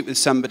term sheet with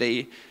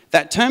somebody,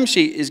 that term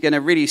sheet is going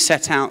to really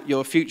set out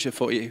your future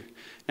for you.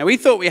 Now, we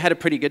thought we had a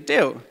pretty good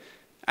deal.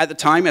 At the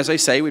time, as I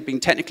say, we'd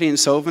been technically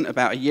insolvent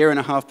about 1.5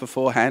 years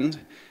beforehand.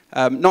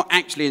 Not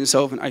actually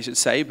insolvent, I should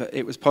say, but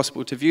it was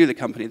possible to view the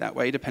company that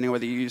way, depending on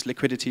whether you use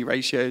liquidity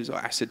ratios or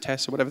acid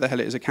tests or whatever the hell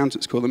it is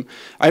accountants call them.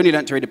 I only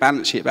learned to read a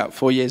balance sheet about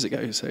 4 years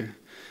ago, so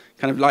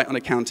kind of light on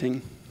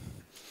accounting.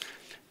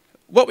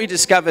 What we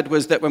discovered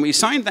was that when we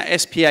signed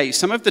that SPA,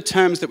 some of the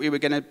terms that we were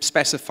going to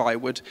specify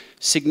would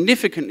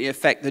significantly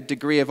affect the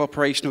degree of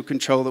operational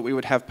control that we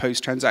would have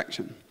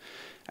post-transaction.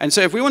 And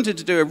so if we wanted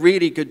to do a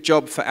really good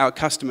job for our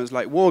customers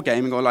like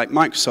Wargaming or like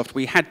Microsoft,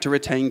 we had to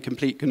retain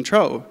complete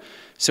control.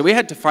 So we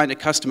had to find a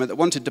customer that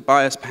wanted to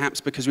buy us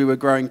perhaps because we were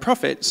growing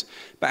profits,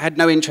 but had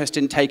no interest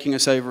in taking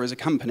us over as a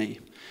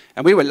company.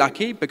 And we were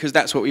lucky because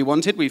that's what we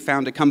wanted. We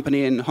found a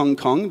company in Hong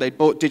Kong. They'd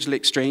bought Digital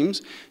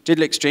Extremes.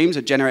 Digital Extremes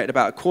had generated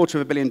about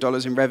 $250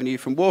 million in revenue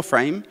from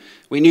Warframe.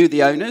 We knew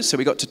the owners, so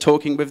we got to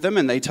talking with them,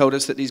 and they told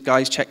us that these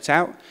guys checked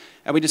out.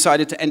 And we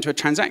decided to enter a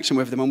transaction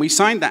with them. And we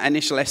signed that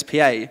initial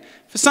SPA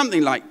for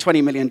something like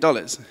 $20 million.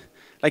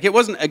 Like, it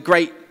wasn't a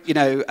great,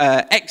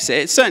 exit.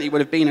 It certainly would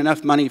have been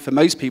enough money for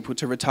most people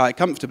to retire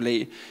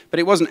comfortably, but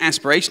it wasn't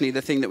aspirationally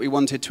the thing that we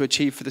wanted to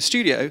achieve for the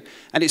studio,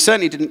 and it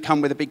certainly didn't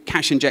come with a big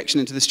cash injection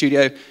into the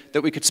studio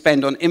that we could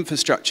spend on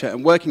infrastructure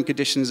and working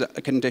condition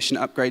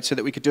upgrades so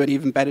that we could do an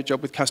even better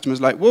job with customers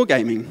like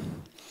Wargaming.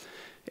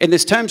 In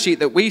this term sheet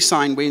that we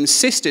signed, we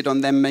insisted on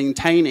them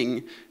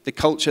maintaining the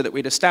culture that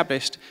we'd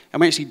established,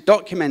 and we actually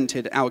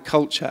documented our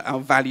culture,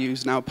 our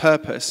values, and our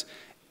purpose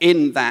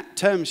in that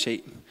term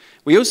sheet.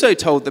 We also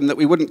told them that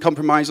we wouldn't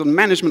compromise on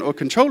management or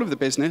control of the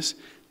business,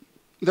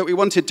 that we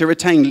wanted to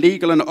retain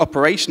legal and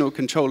operational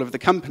control of the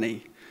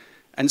company.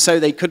 And so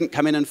they couldn't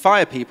come in and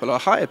fire people or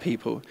hire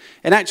people.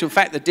 In actual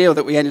fact, the deal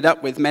that we ended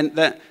up with meant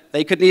that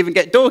they couldn't even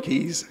get door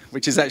keys,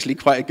 which is actually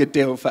quite a good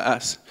deal for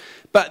us.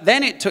 But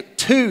then it took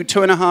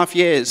 2.5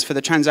 years for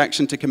the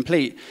transaction to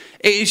complete.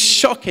 It is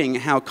shocking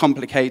how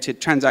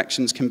complicated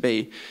transactions can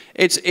be.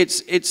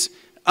 It's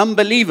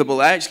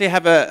unbelievable. I actually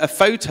have a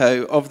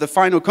photo of the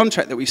final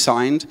contract that we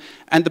signed,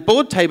 and the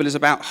board table is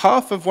about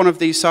half of one of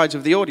these sides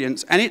of the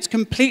audience, and it's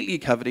completely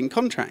covered in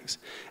contracts.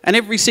 And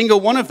every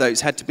single one of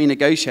those had to be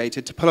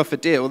negotiated to pull off a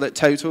deal that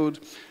totaled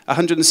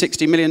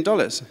 $160 million.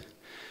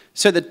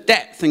 So the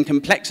depth and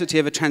complexity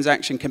of a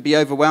transaction can be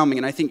overwhelming,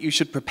 and I think you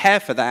should prepare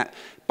for that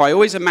by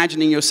always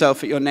imagining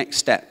yourself at your next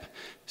step.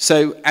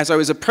 So as I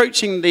was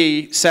approaching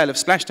the sale of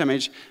Splash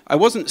Damage, I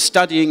wasn't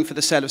studying for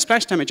the sale of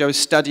Splash Damage, I was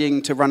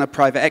studying to run a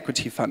private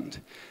equity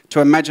fund, to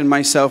imagine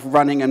myself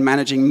running and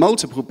managing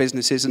multiple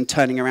businesses and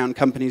turning around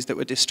companies that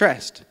were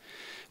distressed.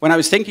 When I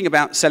was thinking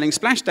about selling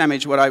Splash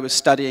Damage, what I was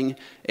studying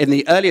in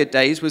the earlier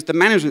days was the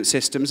management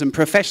systems and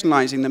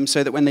professionalizing them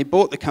so that when they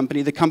bought the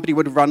company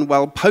would run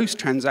well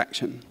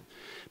post-transaction.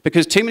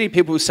 Because too many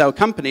people sell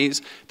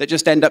companies that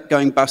just end up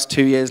going bust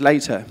 2 years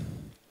later.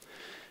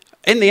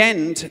 In the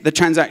end, the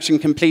transaction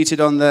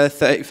completed on the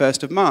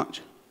 31st of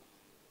March.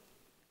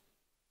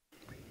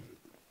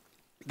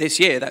 This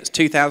year, that's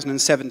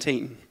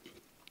 2017.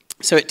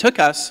 So it took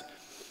us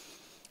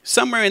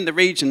somewhere in the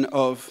region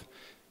of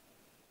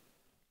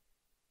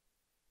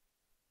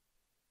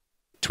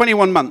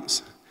 21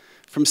 months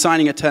from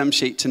signing a term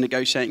sheet to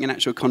negotiating an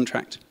actual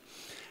contract.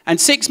 And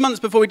 6 months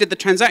before we did the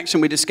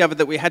transaction, we discovered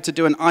that we had to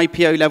do an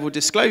IPO-level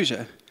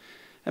disclosure.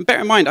 And bear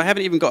in mind, I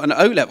haven't even got an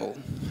O-level.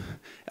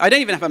 I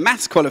don't even have a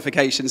maths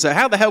qualification, so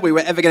how the hell we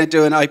were ever going to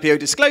do an IPO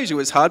disclosure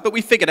was hard, but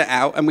we figured it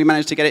out and we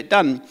managed to get it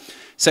done.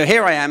 So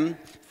here I am,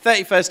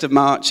 31st of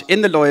March,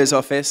 in the lawyer's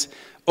office.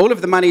 All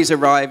of the money's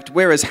arrived.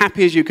 We're as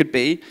happy as you could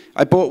be.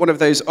 I bought one of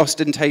those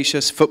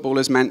ostentatious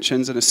footballers'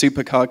 mansions and a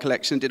supercar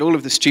collection, did all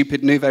of the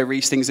stupid nouveau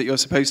riche things that you're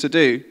supposed to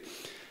do.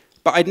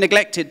 But I'd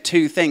neglected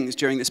 2 things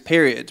during this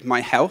period.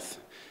 My health.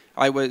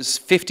 I was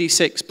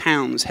 56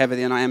 pounds heavier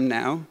than I am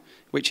now,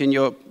 which in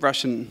your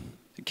Russian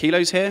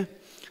kilos here,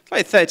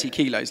 like 30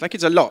 kilos, like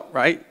it's a lot,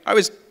 right? I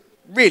was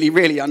really,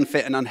 really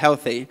unfit and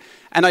unhealthy,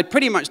 and I'd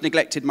pretty much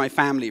neglected my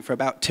family for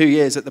about 2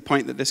 years at the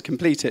point that this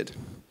completed.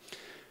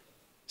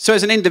 So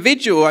as an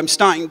individual,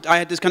 I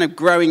had this kind of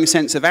growing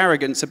sense of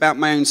arrogance about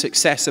my own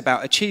success,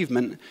 about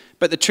achievement,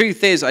 but the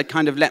truth is I'd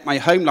kind of let my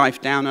home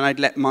life down and I'd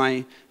let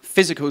my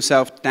physical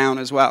self down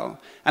as well.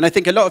 And I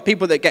think a lot of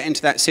people that get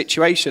into that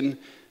situation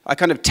are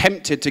kind of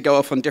tempted to go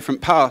off on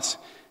different paths.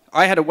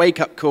 I had a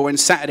wake-up call on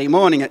Saturday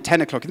morning at 10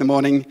 o'clock in the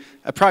morning.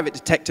 A private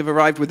detective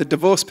arrived with a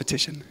divorce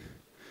petition.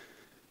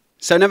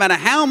 So no matter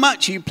how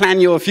much you plan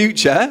your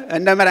future,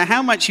 and no matter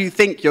how much you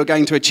think you're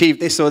going to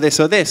achieve this or this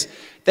or this,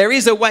 there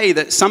is a way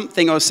that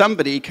something or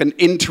somebody can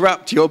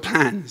interrupt your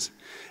plans.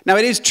 Now,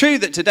 it is true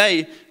that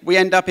today we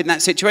end up in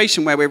that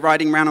situation where we're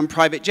riding around on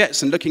private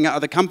jets and looking at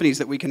other companies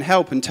that we can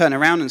help and turn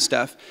around and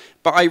stuff,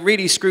 but I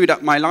really screwed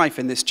up my life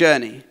in this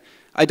journey.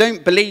 I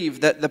don't believe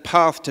that the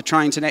path to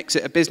trying to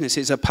exit a business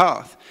is a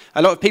path.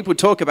 A lot of people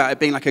talk about it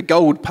being like a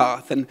gold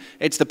path, and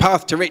it's the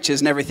path to riches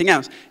and everything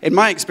else. In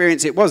my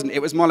experience, it wasn't.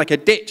 It was more like a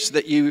ditch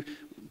that you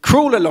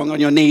crawl along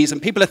on your knees,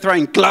 and people are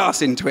throwing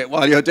glass into it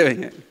while you're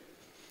doing it.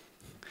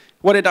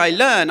 What did I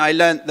learn? I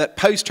learned that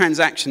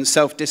post-transaction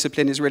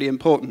self-discipline is really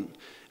important.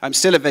 I'm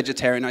still a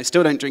vegetarian. I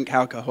still don't drink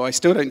alcohol. I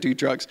still don't do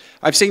drugs.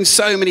 I've seen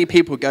so many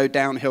people go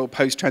downhill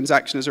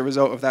post-transaction as a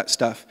result of that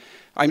stuff.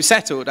 I'm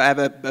settled. I have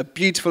a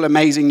beautiful,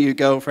 amazing new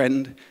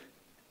girlfriend.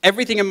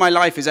 Everything in my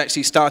life is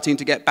actually starting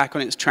to get back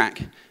on its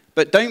track.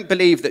 But don't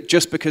believe that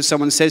just because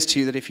someone says to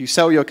you that if you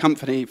sell your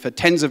company for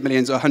tens of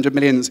millions or 100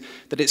 millions,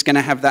 that it's going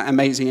to have that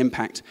amazing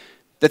impact.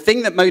 The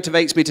thing that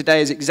motivates me today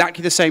is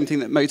exactly the same thing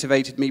that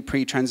motivated me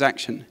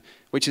pre-transaction,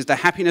 which is the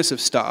happiness of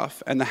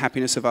staff and the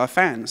happiness of our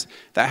fans.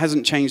 That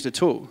hasn't changed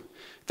at all.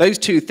 Those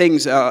 2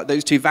 things are,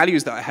 those 2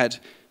 values that I had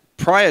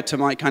prior to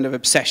my kind of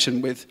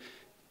obsession with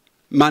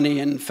money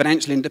and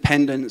financial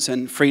independence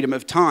and freedom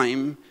of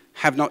time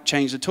have not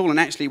changed at all. And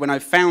actually, when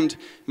I've found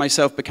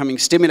myself becoming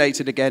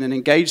stimulated again and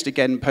engaged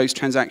again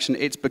post-transaction,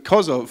 it's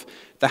because of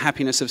the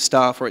happiness of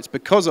staff, or it's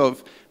because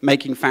of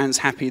making fans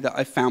happy that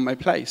I've found my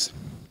place.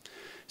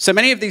 So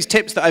many of these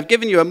tips that I've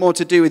given you are more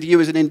to do with you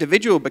as an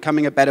individual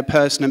becoming a better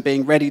person and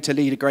being ready to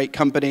lead a great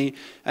company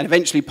and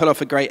eventually pull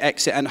off a great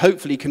exit and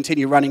hopefully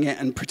continue running it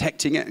and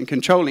protecting it and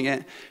controlling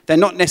it. They're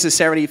not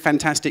necessarily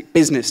fantastic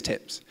business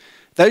tips.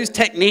 Those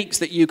techniques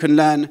that you can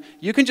learn,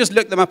 you can just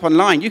look them up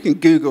online. You can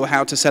Google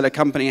how to sell a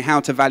company, how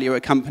to value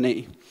a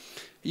company.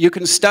 You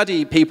can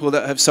study people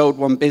that have sold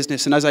one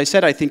business. And as I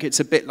said, I think it's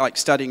a bit like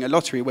studying a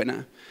lottery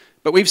winner.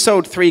 But we've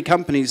sold 3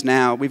 companies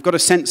now. We've got a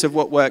sense of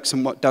what works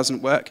and what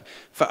doesn't work.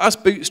 For us,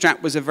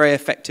 Bootstrap was a very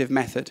effective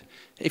method.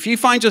 If you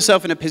find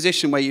yourself in a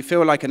position where you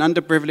feel like an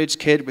underprivileged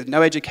kid with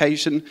no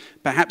education,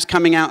 perhaps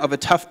coming out of a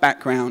tough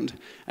background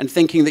and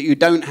thinking that you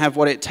don't have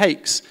what it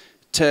takes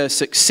to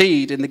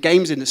succeed in the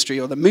games industry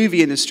or the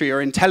movie industry or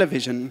in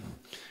television,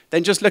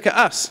 then just look at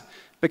us.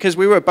 Because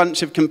we were a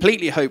bunch of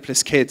completely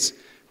hopeless kids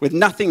with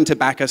nothing to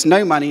back us,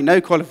 no money,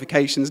 no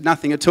qualifications,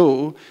 nothing at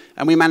all,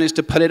 and we managed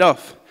to pull it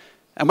off.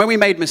 And when we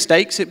made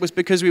mistakes, it was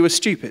because we were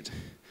stupid,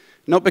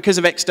 not because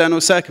of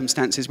external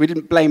circumstances. We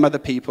didn't blame other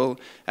people.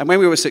 And when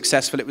we were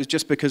successful, it was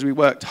just because we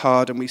worked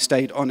hard and we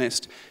stayed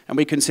honest, and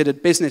we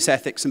considered business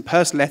ethics and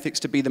personal ethics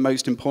to be the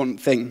most important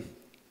thing.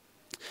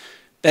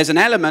 There's an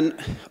element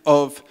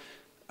of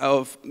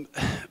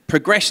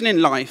progression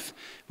in life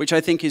which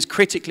I think is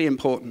critically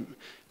important.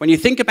 When you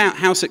think about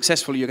how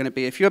successful you're going to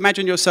be, if you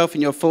imagine yourself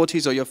in your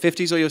 40s or your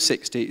 50s or your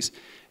 60s,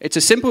 it's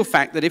a simple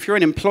fact that if you're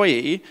an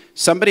employee,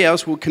 somebody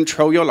else will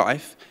control your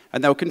life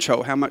and they'll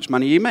control how much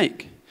money you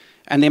make.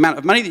 And the amount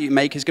of money that you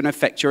make is going to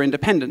affect your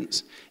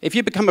independence. If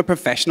you become a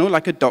professional,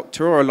 like a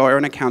doctor or a lawyer or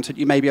an accountant,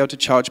 you may be able to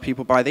charge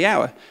people by the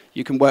hour.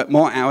 You can work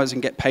more hours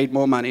and get paid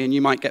more money, and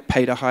you might get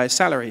paid a higher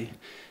salary.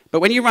 But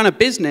when you run a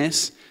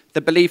business,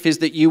 the belief is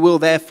that you will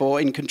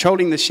therefore, in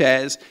controlling the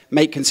shares,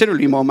 make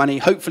considerably more money,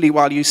 hopefully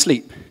while you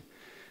sleep.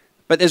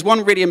 But there's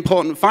one really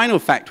important final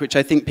fact which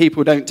I think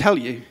people don't tell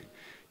you.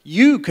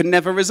 You can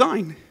never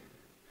resign.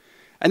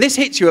 And this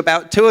hits you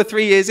about 2 or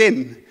 3 years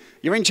in.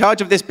 You're in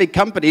charge of this big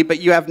company, but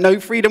you have no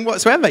freedom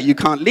whatsoever. You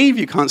can't leave,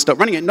 you can't stop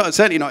running it,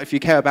 certainly not if you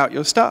care about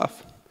your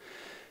staff.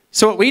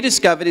 So what we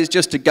discovered is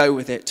just to go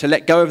with it, to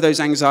let go of those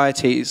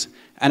anxieties,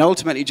 and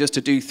ultimately just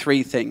to do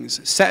 3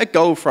 things. Set a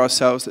goal for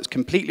ourselves that's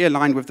completely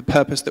aligned with the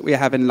purpose that we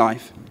have in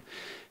life.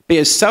 Be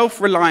as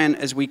self-reliant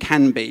as we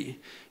can be.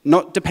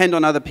 Not depend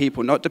on other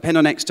people, not depend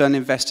on external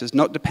investors,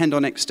 not depend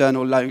on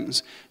external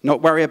loans,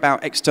 not worry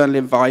about external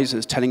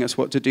advisors telling us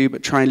what to do,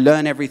 but try and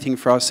learn everything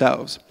for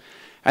ourselves.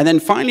 And then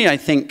finally, I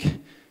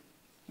think,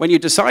 when you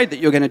decide that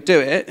you're going to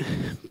do it,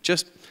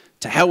 just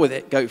to hell with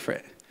it, go for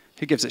it.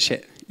 Who gives a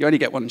shit? You only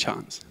get one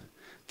chance.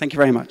 Thank you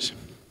very much.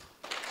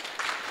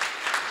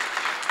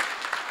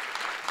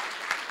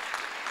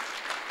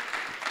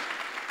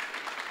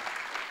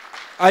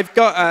 I've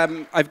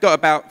got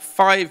about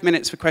 5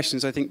 minutes for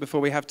questions, I think, before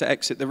we have to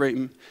exit the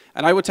room.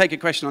 And I will take a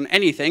question on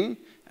anything,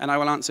 and I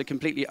will answer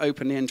completely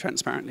openly and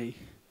transparently.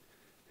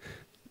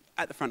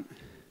 At the front.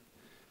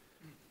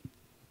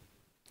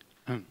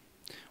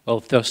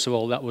 Well, first of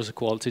all, that was a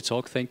quality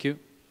talk. Thank you.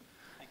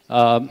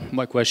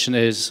 My question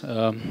is,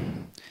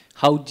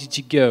 how did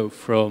you go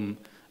from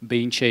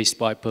being chased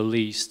by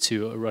police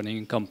to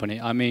running a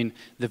company? I mean,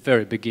 the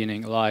very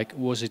beginning, like,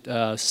 was it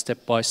a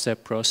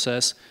step-by-step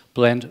process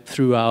planned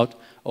throughout,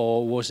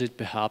 or was it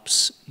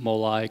perhaps more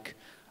like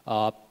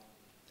a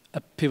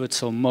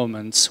pivotal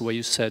moments where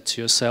you said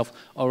to yourself,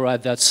 all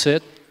right, that's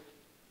it,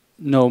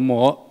 no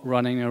more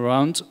running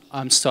around,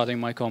 I'm starting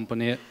my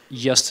company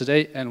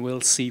yesterday and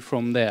we'll see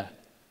from there.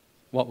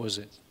 What was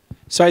it?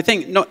 So I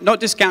think,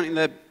 not discounting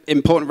the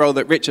important role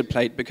that Richard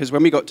played, because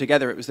when we got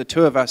together, it was the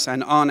 2 of us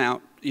and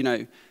Arnout,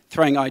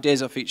 throwing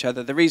ideas off each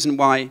other. The reason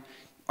why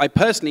I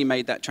personally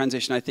made that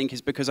transition, I think,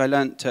 is because I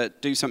learned to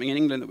do something in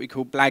England that we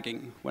call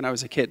blagging when I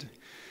was a kid.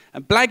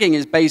 And blagging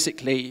is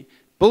basically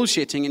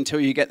bullshitting until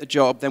you get the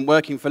job, then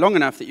working for long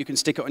enough that you can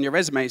stick it on your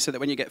resume so that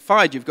when you get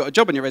fired, you've got a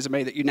job on your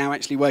resume that you now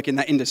actually work in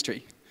that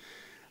industry.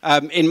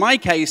 In my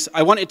case,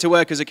 I wanted to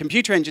work as a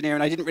computer engineer,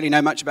 and I didn't really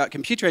know much about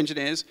computer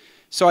engineers,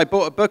 so I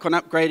bought a book on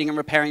upgrading and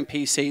repairing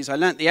PCs. I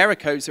learned the error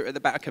codes that were at the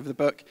back of the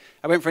book.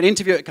 I went for an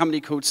interview at a company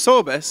called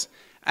Sorbus,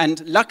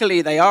 and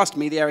luckily they asked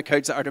me the error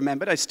codes that I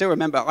remembered. I still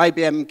remember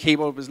IBM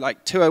keyboard was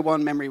like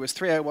 201, memory was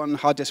 301,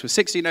 hard disk was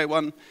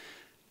 1601.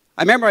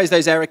 I memorized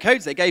those error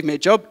codes. They gave me a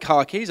job,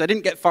 car keys. I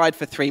didn't get fired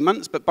for 3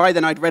 months, but by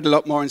then I'd read a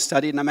lot more and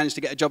studied, and I managed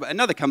to get a job at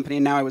another company,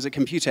 and now I was a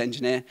computer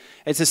engineer.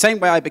 It's the same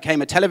way I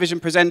became a television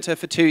presenter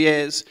for 2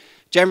 years,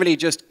 generally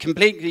just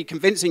completely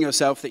convincing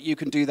yourself that you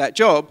can do that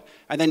job,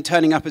 and then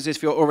turning up as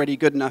if you're already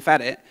good enough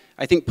at it,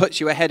 I think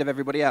puts you ahead of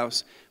everybody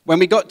else. When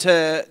we got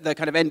to the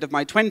kind of end of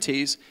my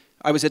 20s,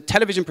 I was a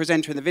television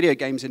presenter in the video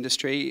games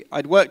industry.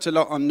 I'd worked a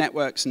lot on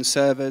networks and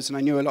servers, and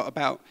I knew a lot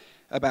about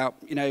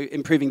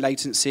improving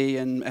latency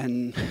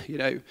and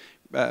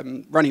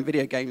running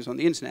video games on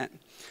the internet.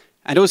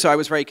 And also, I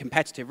was very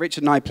competitive.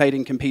 Richard and I played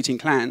in competing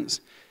clans.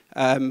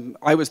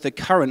 I was the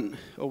current,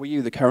 or were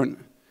you the current?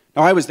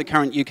 No, I was the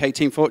current UK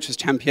Team Fortress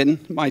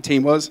champion, my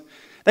team was.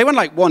 They won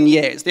like 1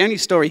 year, it's the only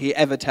story he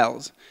ever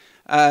tells.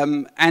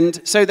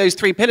 And so those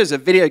 3 pillars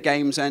of video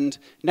games and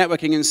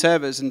networking and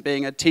servers and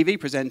being a TV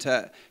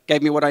presenter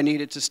gave me what I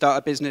needed to start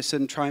a business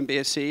and try and be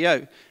a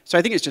CEO. So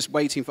I think it's just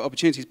waiting for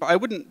opportunities, but I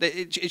wouldn't,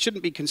 it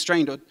shouldn't be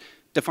constrained or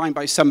defined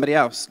by somebody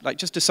else. Like,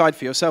 just decide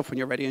for yourself when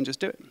you're ready and just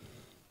do it. There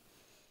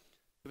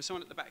was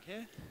someone at the back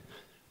here.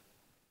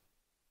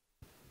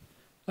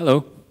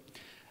 Hello.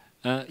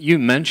 You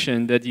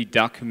mentioned that you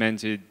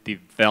documented the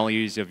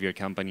values of your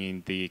company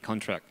in the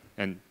contract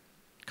and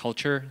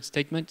culture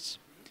statements.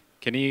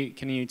 Can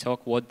you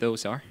talk what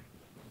those are?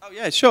 Oh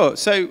yeah, sure.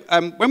 So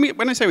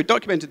when I say we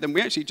documented them,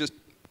 we actually just,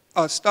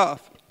 our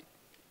staff,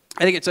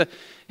 I think it's a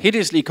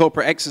hideously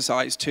corporate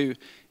exercise to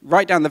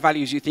write down the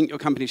values you think your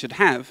company should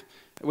have,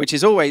 which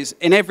is always,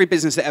 in every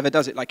business that ever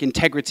does it, like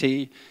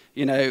integrity,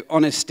 you know,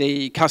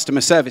 honesty,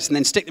 customer service, and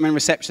then stick them in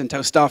reception and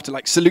tell staff to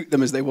like salute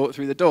them as they walk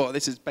through the door.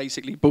 This is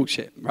basically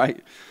bullshit, right?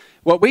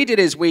 What we did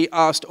is we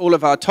asked all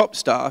of our top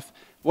staff,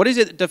 what is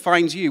it that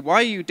defines you? Why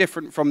are you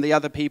different from the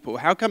other people?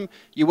 How come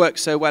you work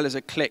so well as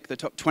a clique, the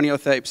top 20 or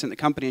 30% of the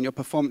company, and your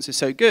performance is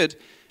so good?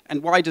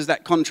 And why does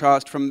that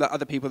contrast from the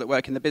other people that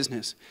work in the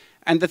business?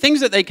 And the things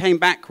that they came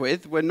back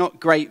with were not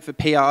great for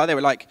PR. They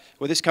were like,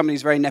 well, this company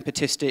is very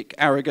nepotistic,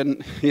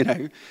 arrogant, you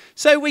know.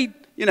 So we,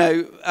 you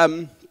know,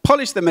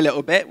 polished them a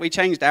little bit. We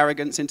changed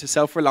arrogance into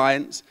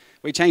self-reliance.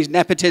 We changed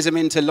nepotism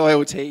into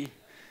loyalty.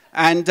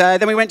 And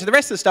then we went to the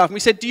rest of the staff and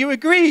we said, do you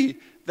agree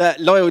that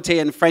loyalty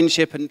and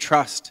friendship and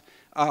trust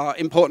are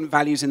important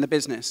values in the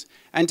business?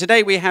 And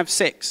today we have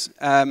 6.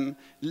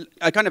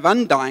 A kind of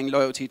undying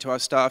loyalty to our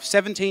staff.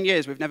 17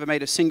 years, we've never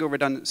made a single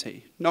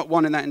redundancy. Not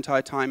one in that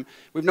entire time.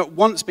 We've not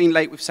once been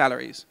late with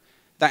salaries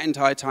that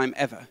entire time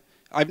ever.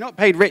 I've not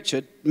paid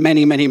Richard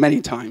many, many, many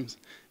times.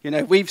 You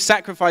know, we've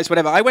sacrificed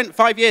whatever. I went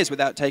 5 years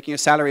without taking a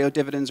salary or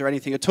dividends or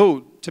anything at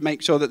all to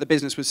make sure that the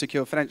business was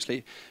secure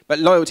financially. But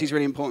loyalty is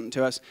really important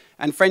to us.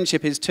 And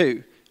friendship is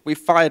too. We've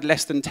fired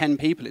less than 10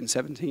 people in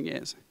 17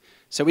 years.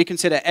 So we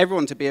consider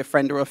everyone to be a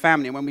friend or a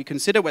family. And when we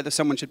consider whether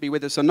someone should be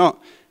with us or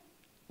not,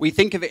 we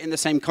think of it in the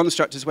same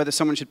construct as whether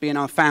someone should be in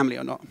our family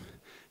or not.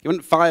 You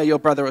wouldn't fire your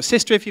brother or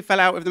sister if you fell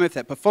out with them. If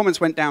their performance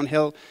went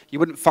downhill, you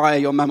wouldn't fire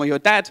your mum or your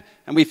dad.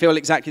 And we feel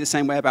exactly the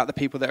same way about the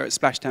people that are at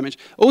Splash Damage.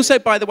 Also,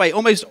 by the way,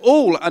 almost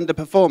all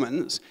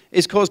underperformance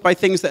is caused by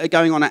things that are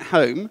going on at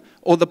home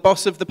or the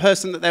boss of the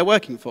person that they're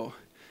working for.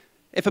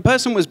 If a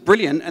person was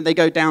brilliant and they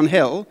go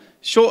downhill,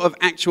 short of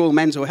actual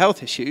mental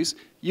health issues,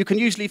 you can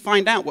usually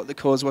find out what the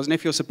cause was. And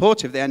if you're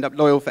supportive, they end up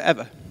loyal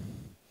forever.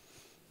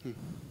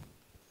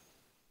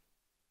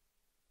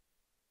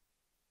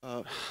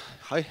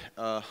 Hi,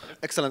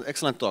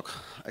 excellent talk.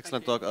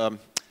 Excellent talk.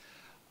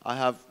 I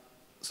have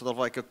sort of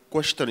like a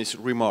questionist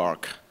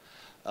remark.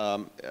 I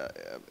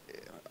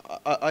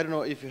don't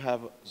know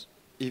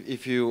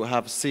if you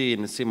have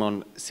seen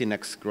Simon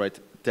Sinek's great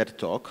TED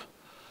talk.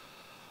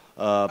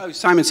 Oh,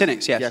 Simon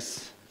Sinek's, yes.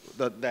 Yes,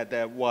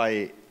 the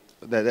why,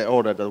 the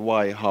order, the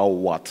why, how,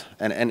 what,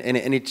 and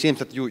it seems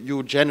that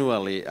you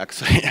genuinely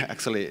actually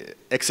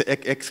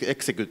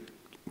execute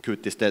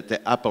this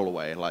the Apple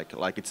way,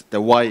 like it's the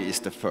why is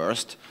the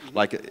first.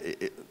 Like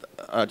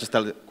I'll just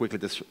tell quickly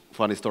this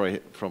funny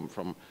story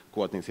from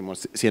quoting Simon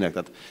Sinek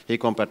that he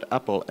compared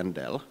Apple and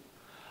Dell.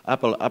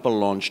 Apple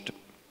launched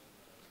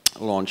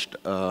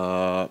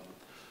the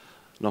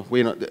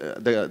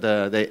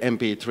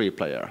MP3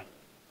 player,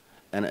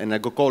 and in the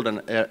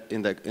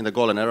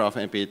golden era of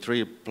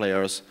MP3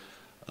 players,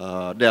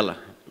 Dell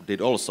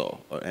did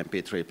also an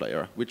MP3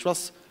 player, which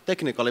was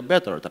technically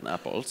better than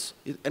Apple's,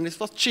 and it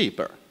was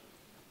cheaper.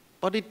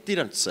 But it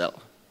didn't sell,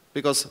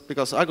 because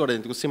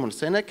according to Simon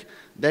Sinek,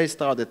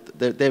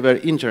 they were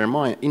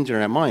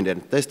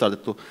engineer-minded. They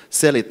started to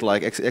sell it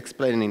like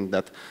explaining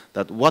that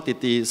what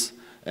it is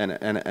and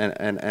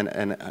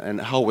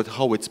how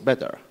it's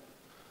better.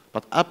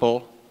 But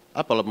Apple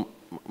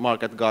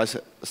market guys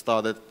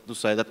started to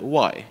say that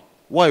why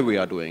we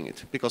are doing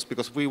it, because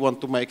we want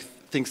to make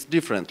things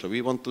differently.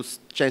 We want to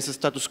change the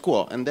status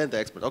quo, and then they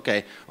expect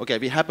okay,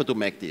 we happen to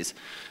make these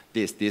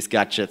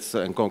gadgets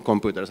and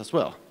computers as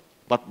well.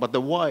 But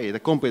the why, the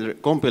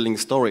compelling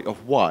story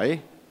of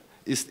why,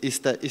 is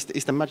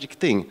the magic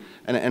thing,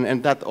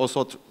 and that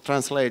also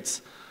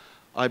translates.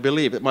 I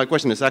believe my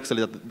question is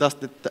actually that does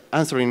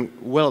answering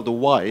well to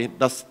why,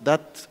 does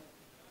that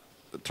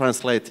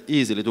translate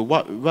easily to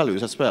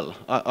values as well?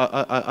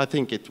 I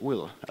think it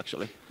will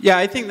actually. Yeah,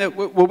 I think that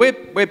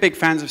we're big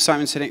fans of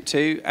Simon Sinek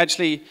too.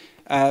 Actually,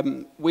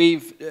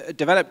 we've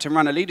developed and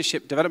run a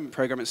leadership development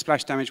program at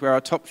Splash Damage where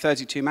our top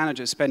 32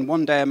 managers spend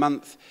 1 day a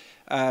month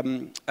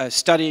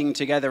studying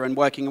together and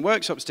working in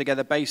workshops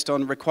together based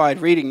on required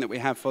reading that we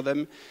have for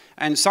them.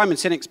 And Simon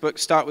Sinek's book,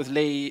 Start With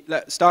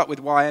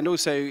Why, and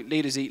also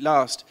Leaders Eat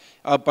Last,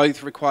 are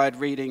both required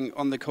reading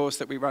on the course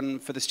that we run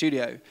for the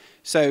studio.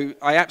 So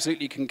I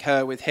absolutely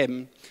concur with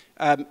him.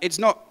 It's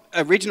not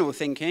original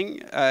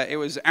thinking. It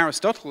was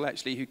Aristotle,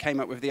 actually, who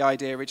came up with the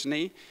idea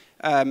originally.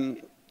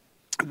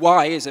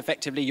 why is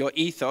effectively your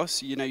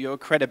ethos, you know, your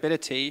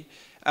credibility.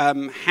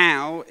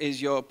 How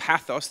is your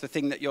pathos, the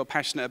thing that you're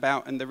passionate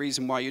about and the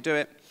reason why you do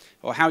it,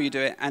 or how you do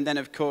it. And then,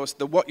 of course,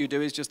 the what you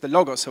do is just the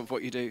logos of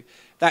what you do.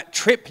 That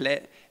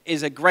triplet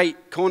is a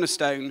great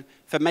cornerstone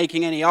for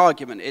making any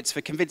argument. It's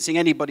for convincing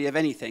anybody of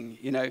anything.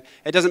 You know,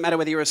 it doesn't matter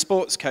whether you're a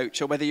sports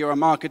coach or whether you're a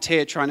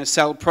marketeer trying to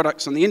sell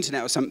products on the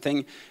internet or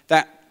something,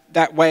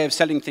 that way of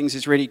selling things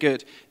is really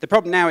good. The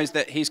problem now is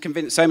that he's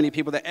convinced so many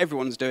people that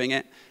everyone's doing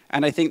it,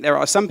 and I think there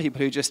are some people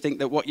who just think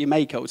that what you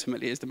make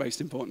ultimately is the most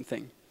important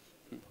thing.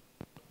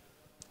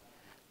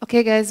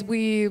 Okay, guys,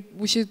 we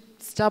should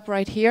stop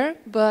right here,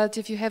 but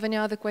if you have any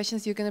other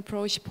questions, you can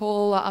approach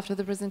Paul after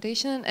the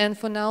presentation, and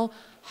for now,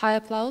 high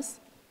applause.